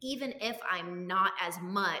 even if I'm not as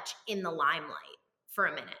much in the limelight for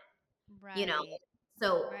a minute. you know Right.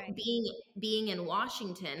 so Right. being in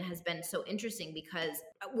Washington has been so interesting because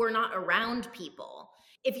we're not around people.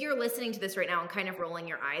 If you're listening to this right now and kind of rolling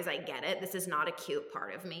your eyes, I get it, this is not a cute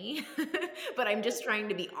part of me. But I'm just trying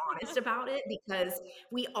to be honest about it because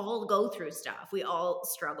we all go through stuff, we all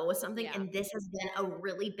struggle with something, Yeah. and this has been a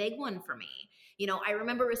really big one for me. I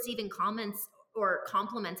remember receiving comments or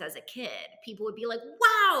compliments as a kid. People would be like,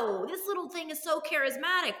 wow, this little thing is so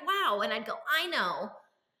charismatic, wow, and I'd go, I know.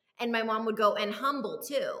 And my mom would go, and humble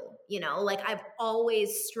too. Like I've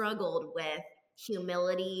always struggled with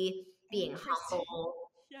humility, being Interesting. humble.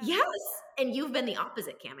 Yeah. Yes. And you've been the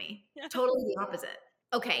opposite, Cami. Yeah. Totally the opposite.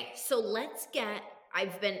 Okay. So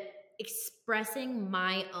I've been expressing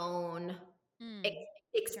my own ex- Journey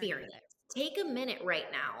with experience. it. Take a minute right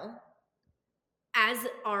now, as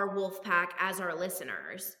our wolf pack, as our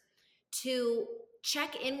listeners, to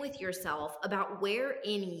check in with yourself about where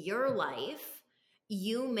in your life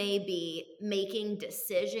you may be making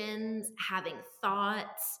decisions, having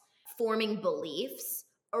thoughts, forming beliefs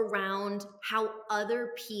around how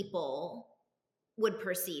other people would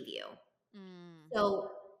perceive you. Mm. So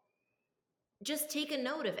just take a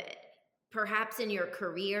note of it. Perhaps in your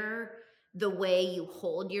career, the way you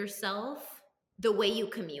hold yourself, the way you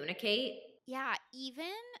communicate. Yeah, even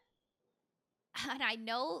and I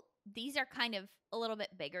know these are kind of a little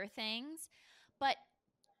bit bigger things, but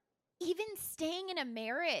even staying in a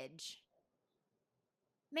marriage,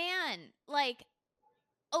 man, like,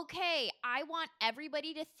 okay, I want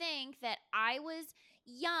everybody to think that I was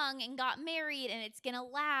young and got married and it's going to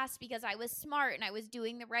last because I was smart and I was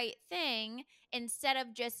doing the right thing, instead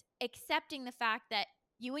of just accepting the fact that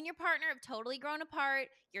you and your partner have totally grown apart.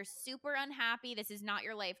 You're super unhappy. This is not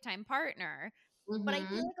your lifetime partner. But I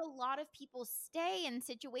feel Mhm. like a lot of people stay in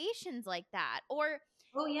situations like that. Or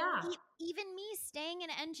Oh, yeah. even me staying in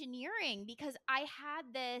engineering, because I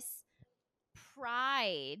had this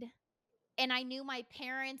pride, and I knew my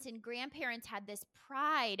parents and grandparents had this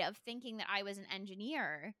pride of thinking that I was an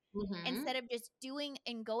engineer, Mhm. instead of just doing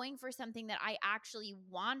and going for something that I actually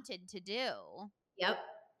wanted to do. Yep.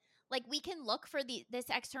 Like, we can look for this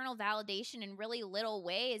external validation in really little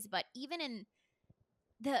ways, but even in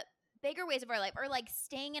the bigger ways of our life, or like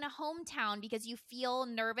staying in a hometown because you feel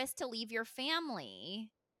nervous to leave your family.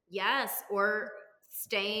 Yes, or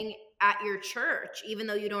staying at your church, even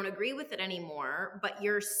though you don't agree with it anymore, but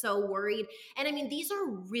you're so worried. And I mean, these are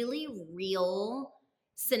really real Mhm.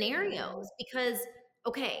 scenarios because,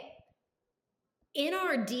 okay, in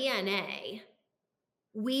our DNA,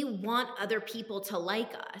 we want other people to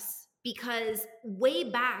like us because way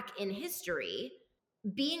back in history,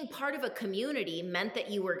 being part of a community meant that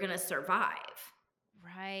you were going to survive.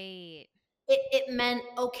 Right. It meant,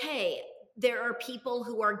 okay, there are people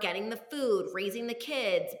who are getting the food, raising the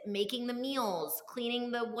kids, making the meals,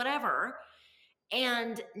 cleaning the whatever.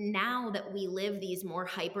 And now that we live these more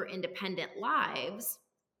hyper independent lives,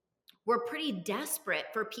 we're pretty desperate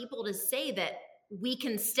for people to say that we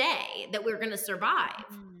can stay, that we're going to survive.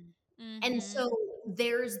 Mm. And Mhm. so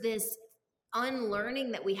there's this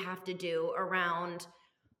unlearning that we have to do around,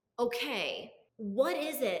 okay, what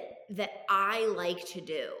is it that I like to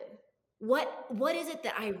do? What is it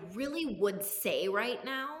that I really would say right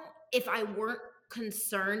now if I weren't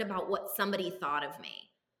concerned about what somebody thought of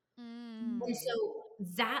me? And Mm. so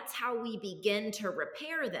that's how we begin to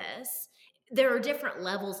repair this. There are different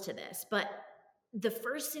levels to this, but the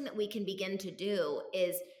first thing that we can begin to do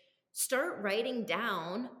is start writing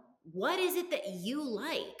down, what is it that you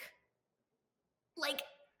like? Like,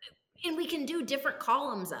 and we can do different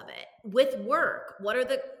columns of it. With work, what are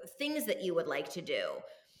the things that you would like to do?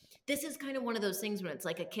 This is kind of one of those things when it's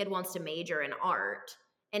like a kid wants to major in art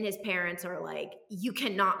and his parents are like, you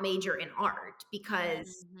cannot major in art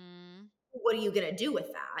because Mhm. what are you going to do with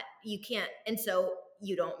that? You can't. And so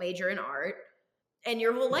you don't major in art and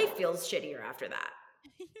your whole life feels shittier after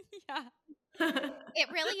Yeah. that.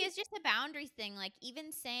 It really is just a boundaries thing, like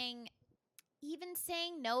even saying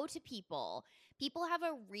no to people. People have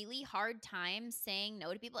a really hard time saying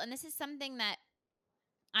no to people, and this is something that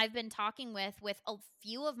I've been talking with a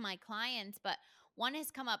few of my clients, but one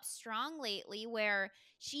has come up strong lately where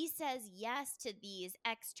she says yes to these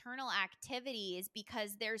external activities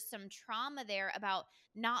because there's some trauma there about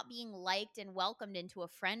not being liked and welcomed into a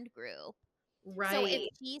friend group. So if Right.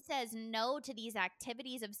 she says no to these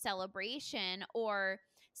activities of celebration, or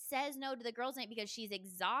says no to the girls' night because she's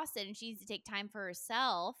exhausted and she needs to take time for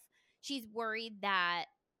herself, she's worried that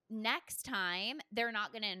next time they're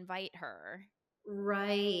not going to invite her.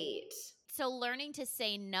 Right. So learning to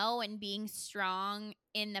say no and being strong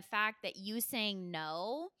in the fact that you saying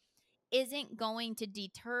no isn't going to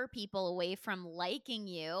deter people away from liking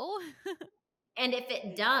you. And if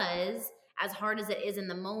it does, as hard as it is in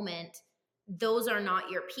the moment, those are not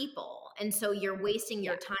your people. And so you're wasting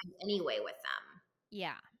Yeah. your time anyway with them.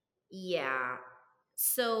 Yeah. Yeah.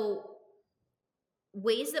 So,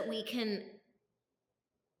 ways that we can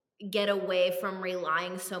get away from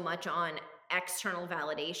relying so much on external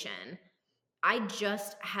validation. I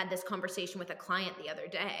just had this conversation with a client the other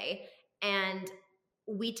day, and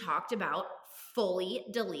we talked about fully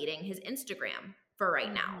deleting his Instagram for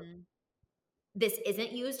right now. Mhm. This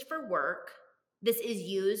isn't used for work. This is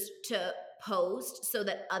used to post so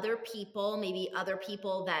that other people, maybe other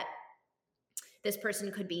people that this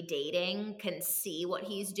person could be dating, can see what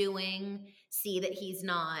he's doing, see that he's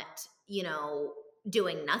not,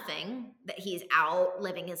 doing nothing, that he's out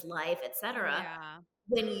living his life, etc. Yeah.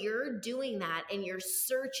 When you're doing that and you're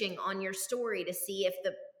searching on your story to see if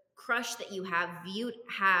the crush that you have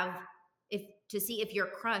if to see if your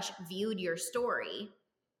crush viewed your story,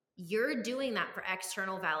 you're doing that for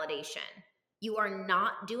external validation. You are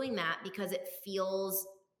not doing that because it feels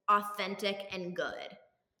authentic and good.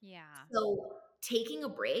 Yeah. So, taking a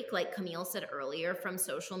break, like Camille said earlier, from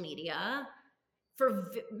social media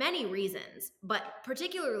for many reasons, but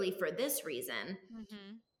particularly for this reason,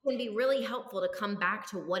 Mhm. can be really helpful to come back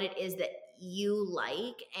to what it is that you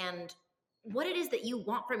like and what it is that you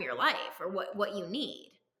want from your life or what you need.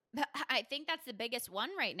 I think that's the biggest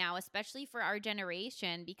one right now, especially for our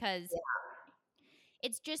generation, because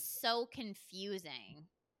it's just so confusing.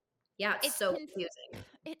 Yeah, it's It's so confusing.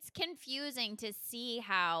 it's confusing to see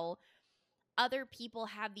how other people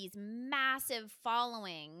have these massive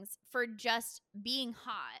followings for just being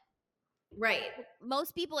hot. Right.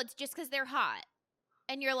 Most people, it's just because they're hot.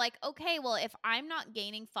 And you're like, okay, well, if I'm not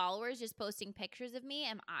gaining followers just posting pictures of me,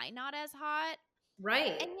 am I not as hot?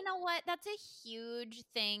 Right. And you know what? That's a huge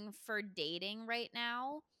thing for dating right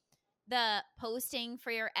now. The posting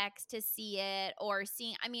for your ex to see it, or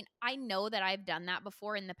seeing, I mean, I know that I've done that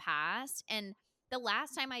before in the past. And the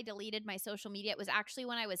last time I deleted my social media, it was actually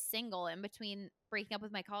when I was single, in between breaking up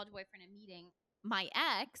with my college boyfriend and meeting my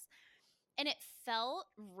ex. And it felt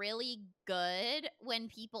really good when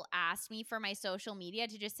people asked me for my social media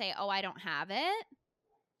to just say, oh, I don't have it.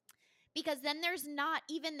 Because then there's not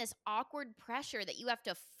even this awkward pressure that you have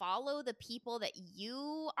to follow the people that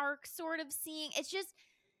you are sort of seeing. It's just,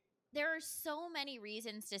 there are so many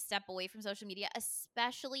reasons to step away from social media,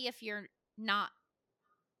 especially if you're not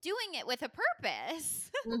doing it with a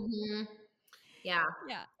purpose. Mhm. Yeah.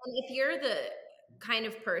 Yeah. And if you're the kind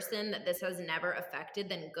of person that this has never affected,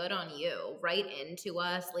 then good on you. Write into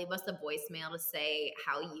us, leave us a voicemail to say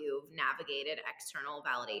how you've navigated external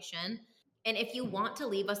validation. And if you want to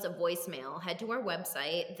leave us a voicemail, head to our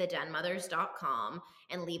website, thedenmothers.com,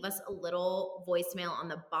 and leave us a little voicemail on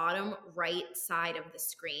the bottom right side of the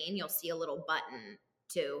screen. You'll see a little button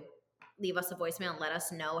to leave us a voicemail and let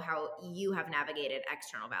us know how you have navigated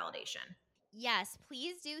external validation. Yes,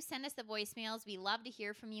 please do send us the voicemails. We love to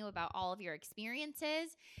hear from you about all of your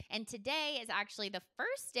experiences. And today is actually the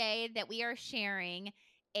first day that we are sharing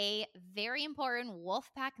a very important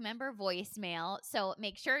Wolfpack member voicemail. So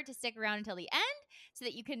make sure to stick around until the end so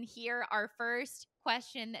that you can hear our first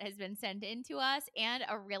question that has been sent in to us, and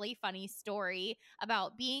a really funny story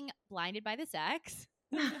about being blinded by the sex.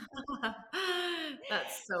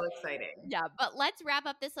 That's so exciting. Yeah, but let's wrap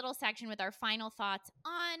up this little section with our final thoughts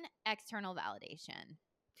on external validation.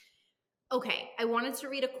 Okay, I wanted to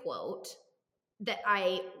read a quote that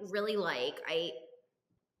I really like.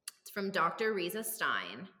 It's from Dr. Riza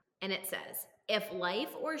Stein, and it says, "If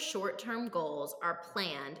life or short-term goals are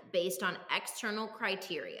planned based on external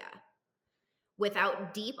criteria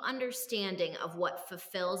without deep understanding of what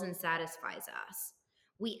fulfills and satisfies us,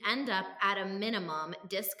 we end up at a minimum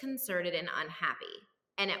disconcerted and unhappy,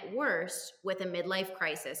 and at worst with a midlife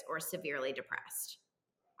crisis or severely depressed."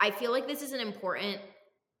 I feel like this is an important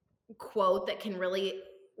quote that can really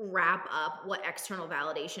wrap up what external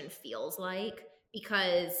validation feels like,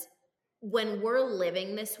 because when we're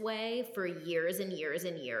living this way for years and years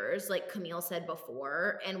and years, like Camille said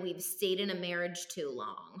before, and we've stayed in a marriage too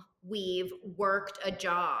long, we've worked a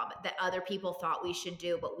job that other people thought we should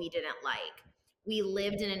do but we didn't like, we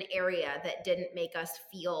lived in an area that didn't make us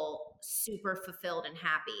feel super fulfilled and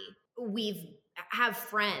happy, we've have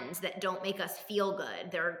friends that don't make us feel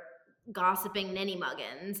good, they're gossiping ninny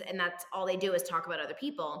muggins, and that's all they do is talk about other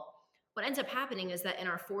people. What ends up happening is that in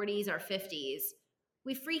our 40s, our 50s,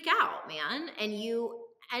 we freak out, man, and you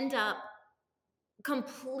end up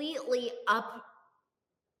completely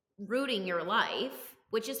uprooting your life,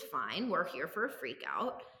 which is fine. We're here for a freak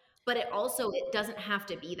out, but it doesn't have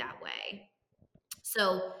to be that way.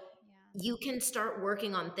 So Yeah. you can start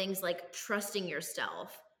working on things like trusting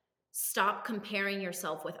yourself. Stop comparing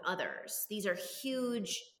yourself with others. These are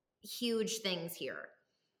huge, huge things here.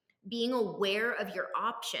 Being aware of your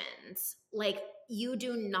options. Like, you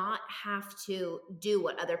do not have to do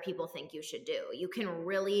what other people think you should do. You can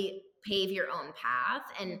really pave your own path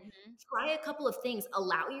and Mhm. try a couple of things.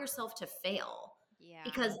 Allow yourself to fail. Yeah.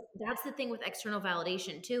 Because that's the thing with external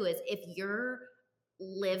validation too, is if you're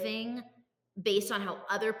living based on how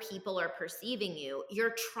other people are perceiving you,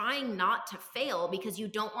 you're trying not to fail because you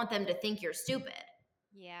don't want them to think you're stupid.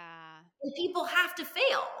 Yeah. And people have to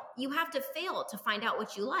fail. You have to fail to find out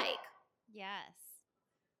what you like. Yes.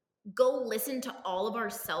 Go listen to all of our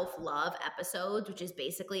self-love episodes, which is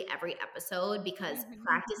basically every episode, because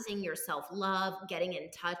practicing your self-love, getting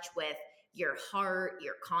in touch with your heart,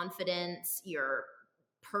 your confidence, your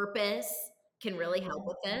purpose can really help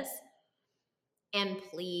with this. And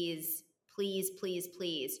please, please, please,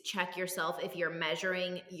 please check yourself if you're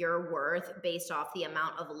measuring your worth based off the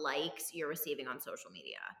amount of likes you're receiving on social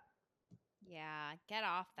media. Yeah, get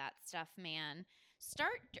off that stuff, man.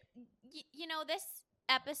 This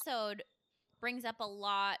episode brings up a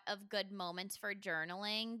lot of good moments for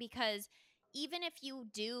journaling, because even if you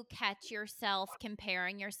do catch yourself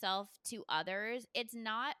comparing yourself to others, it's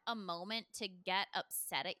not a moment to get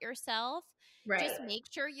upset at yourself. Right. Just make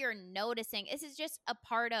sure you're noticing. This is just a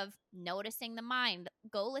part of noticing the mind.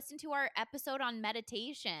 Go listen to our episode on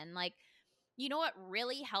meditation. Like, you know what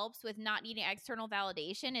really helps with not needing external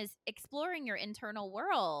validation is exploring your internal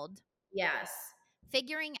world. Yes.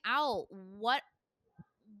 Figuring out what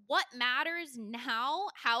matters now.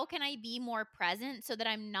 How can I be more present so that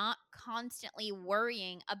I'm not constantly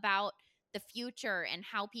worrying about the future and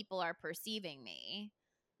how people are perceiving me?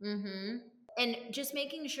 Mm-hmm. And just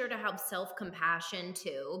making sure to have self-compassion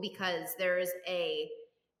too, because there's a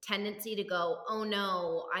tendency to go, oh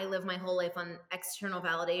no, I live my whole life on external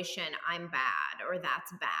validation, I'm bad, or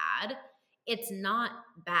that's bad. It's not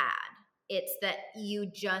bad. It's that you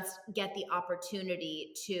just get the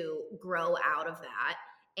opportunity to grow out of that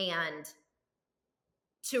and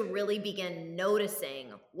to really begin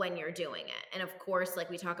noticing when you're doing it. And of course, like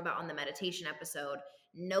we talk about on the meditation episode,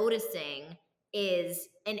 noticing is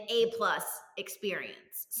an A+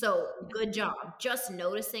 experience. So good job. Just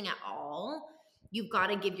noticing at all, you've got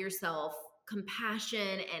to give yourself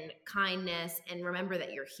compassion and kindness and remember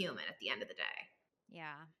that you're human at the end of the day.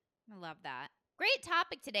 Yeah, I love that. Great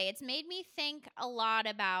topic today. It's made me think a lot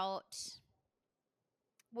about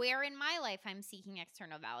where in my life I'm seeking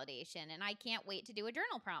external validation, and I can't wait to do a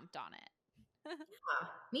journal prompt on it.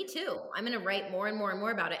 Me too. I'm going to write more and more and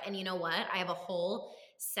more about it. And you know what? I have a whole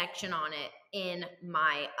section on it in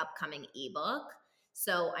my upcoming ebook.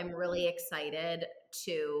 So I'm really excited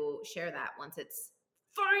to share that once it's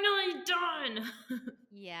finally done.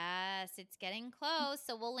 Yes, it's getting close.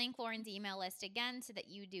 So we'll link Lauren's email list again so that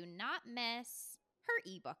you do not miss her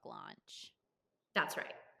ebook launch. That's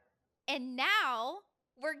right. And now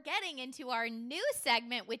we're getting into our new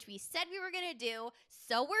segment, which we said we were going to do.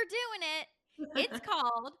 So we're doing it. It's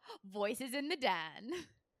called Voices in the Den.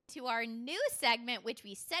 To our new segment, which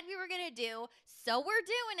we said we were going to do. So we're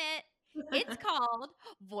doing it. It's called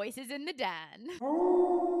Voices in the Den.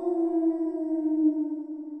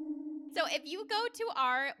 So if you go to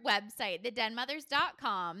our website,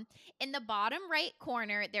 thedenmothers.com, in the bottom right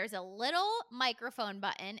corner, there's a little microphone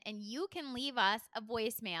button, and you can leave us a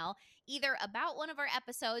voicemail either about one of our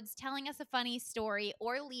episodes, telling us a funny story,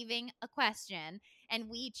 or leaving a question. And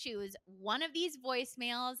we choose one of these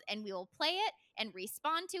voicemails, and we will play it and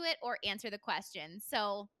respond to it or answer the question.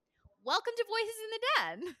 So welcome to Voices in the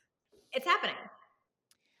Den. It's happening.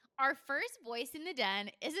 Our first voice in the den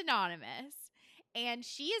is anonymous, and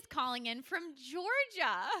she is calling in from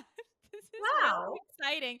Georgia. This is really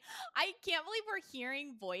exciting. I can't believe we're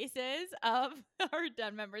hearing voices of our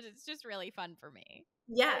den members. It's just really fun for me.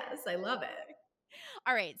 Yes, I love it.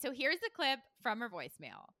 All right, so here's the clip from her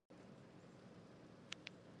voicemail.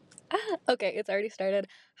 Okay, it's already started.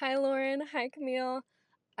 Hi, Lauren. Hi, Camille.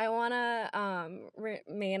 I want to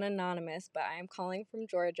remain anonymous, but I'm calling from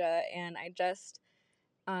Georgia, and I just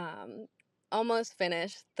almost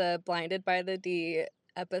finished the Blinded by the D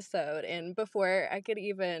episode. And before I could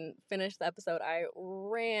even finish the episode, I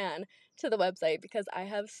ran to the website because I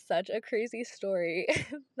have such a crazy story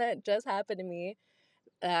that just happened to me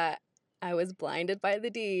that I was blinded by the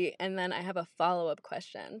D, and then I have a follow-up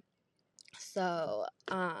question. So,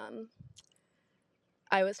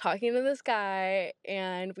 I was talking to this guy,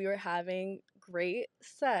 and we were having great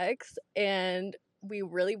sex, and we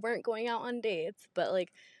really weren't going out on dates, but,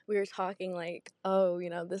 like, we were talking, like, oh,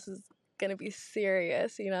 this is gonna be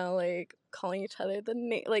serious, like, calling each other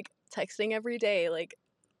like, texting every day, like,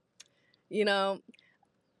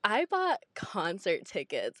 I bought concert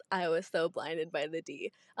tickets. I was so blinded by the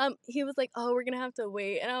D. He was like, oh, we're gonna have to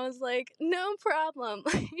wait, and I was like, no problem.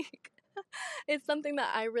 Like, it's something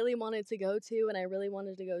that I really wanted to go to, and I really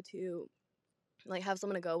wanted to go to, like, have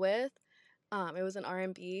someone to go with. It was an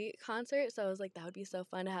R&B concert, so I was like, that would be so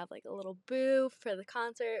fun to have, like, a little booth for the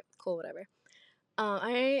concert. Cool, whatever.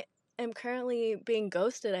 I am currently being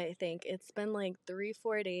ghosted, I think. It's been like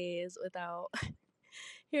 3-4 days without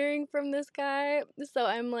hearing from this guy. So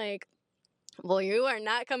I'm like, well, you are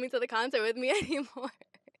not coming to the concert with me anymore.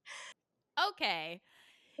 Okay.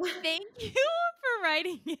 Thank you for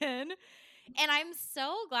writing in. And I'm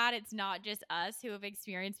so glad it's not just us who have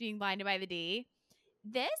experienced being blinded by the D.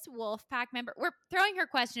 This Wolfpack member, we're throwing her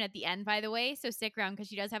question at the end, by the way, so stick around because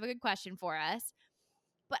she does have a good question for us.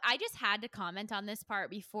 But I just had to comment on this part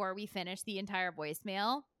before we finish the entire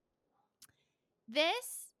voicemail.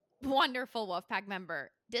 This wonderful Wolfpack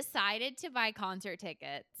member decided to buy concert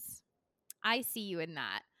tickets. I see you in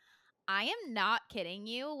that. I am not kidding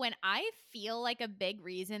you. When I feel like a big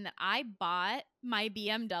reason that I bought my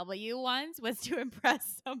BMW once was to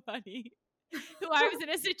impress somebody who I was in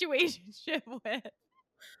a situationship with.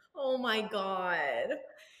 Oh my God.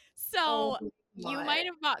 So Oh you my. might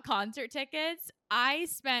have bought concert tickets. I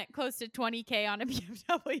spent close to $20,000 on a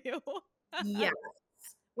BMW. Yes.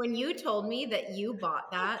 When you told me that you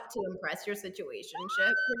bought that to impress your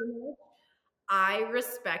situationship, I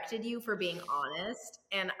respected you for being honest,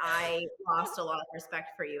 and I lost a lot of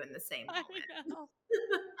respect for you in the same I moment. know.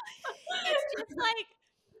 It's just like,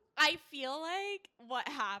 I feel like what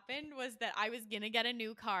happened was that I was going to get a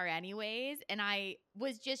new car anyways, and I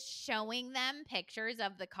was just showing them pictures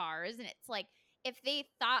of the cars, and it's like, if they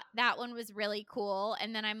thought that one was really cool,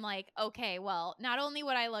 and then I'm like, okay, well, not only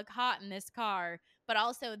would I look hot in this car, but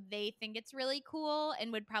also they think it's really cool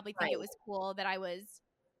and would probably think it Right. was cool that I was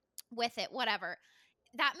with it, whatever.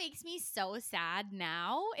 That makes me so sad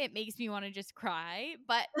now. It makes me want to just cry,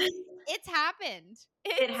 but it's happened.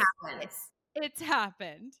 It happens. It's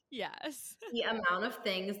happened. Yes. The amount of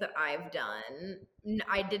things that I've done,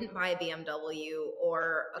 I didn't buy a BMW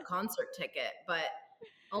or a concert ticket, but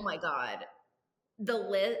oh my God, the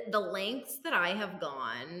lengths that I have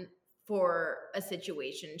gone for a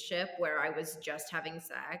situationship where I was just having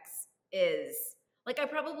sex is like I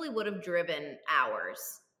probably would have driven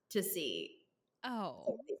hours to see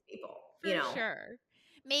Oh, these people, for sure. God.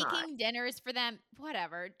 Making dinners for them,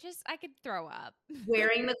 whatever. Just I could throw up.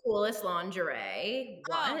 Wearing the coolest lingerie.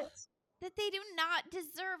 Oh, What? that they do not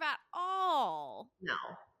deserve at all. No.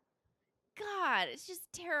 God, it's just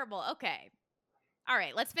terrible. Okay. All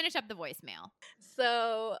right, let's finish up the voicemail.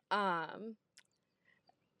 So,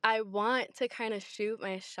 I want to kind of shoot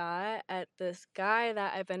my shot at this guy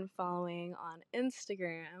that I've been following on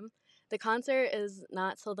Instagram. The concert is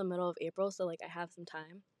not till the middle of April, so like I have some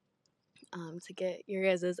time to get your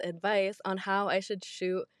guys' advice on how I should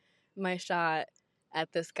shoot my shot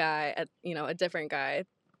at this guy, at a different guy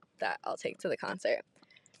that I'll take to the concert.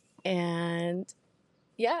 And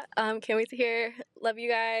yeah, can't wait to hear. Love you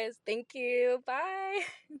guys. Thank you. Bye.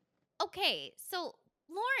 Okay, so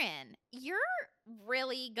Lauren, you're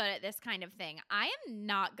really good at this kind of thing. I am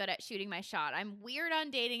not good at shooting my shot. I'm weird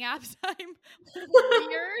on dating apps. I'm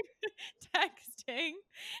weird texting.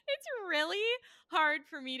 It's really hard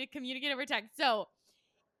for me to communicate over text. So,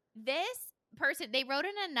 this person, they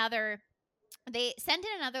sent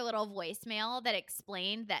in another little voicemail that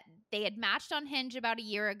explained that they had matched on Hinge about a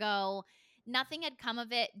year ago. Nothing had come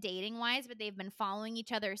of it dating wise, but they've been following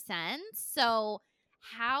each other since. So,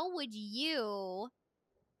 how would you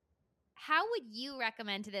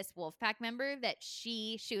recommend to this Wolfpack member that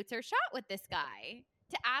she shoots her shot with this guy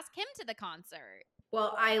to ask him to the concert?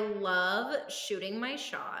 Well, I love shooting my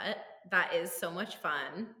shot. That is so much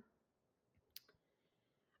fun.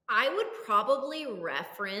 I would probably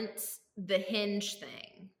reference the Hinge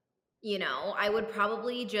thing. I would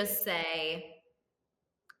probably just say,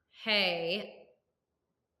 hey,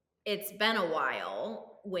 it's been a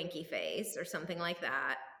while, winky face, or something like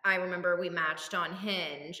that. I remember we matched on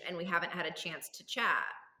Hinge and we haven't had a chance to chat.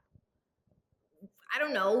 I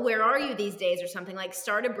don't know, where are you these days or something? Like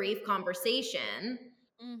start a brief conversation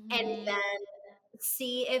and then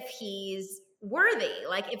see if he's worthy.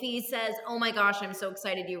 Like if he says, oh my gosh, I'm so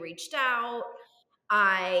excited you reached out.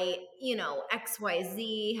 I,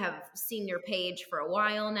 XYZ have seen your page for a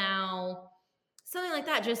while now. Something like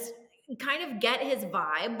that. Just kind of get his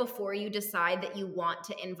vibe before you decide that you want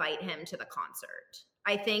to invite him to the concert.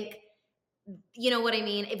 I think, you know what I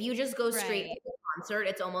mean? If you just go straight to the concert,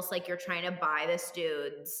 it's almost like you're trying to buy this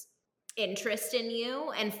dude's interest in you.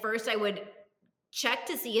 And first I would check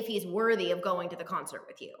to see if he's worthy of going to the concert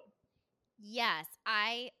with you. Yes,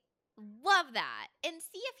 I love that. And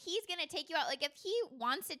see if he's going to take you out. Like if he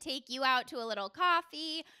wants to take you out to a little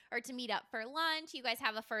coffee or to meet up for lunch, you guys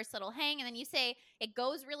have a first little hang and then you say it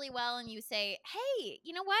goes really well and you say, hey,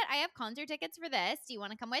 you know what? I have concert tickets for this. Do you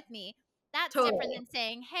want to come with me? That's Totally different than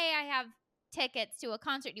saying, hey, I have tickets to a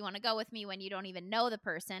concert. Do you want to go with me when you don't even know the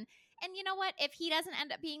person? And you know what? If he doesn't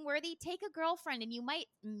end up being worthy, take a girlfriend and you might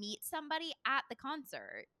meet somebody at the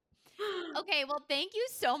concert. Okay, well, thank you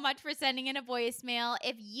so much for sending in a voicemail.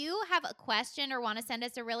 If you have a question or want to send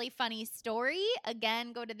us a really funny story,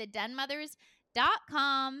 again, go to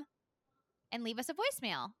thedenmothers.com and leave us a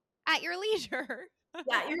voicemail at your leisure.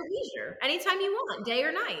 Yeah, your leisure. Anytime you want, day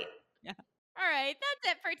or night. Yeah. All right,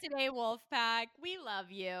 that's it for today, Wolfpack. We love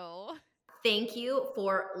you. Thank you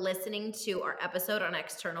for listening to our episode on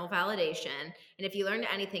external validation. And if you learned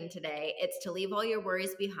anything today, it's to leave all your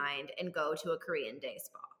worries behind and go to a Korean day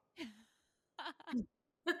spa.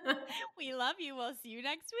 We love you. We'll see you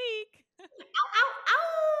next week. Ow, ow, ow!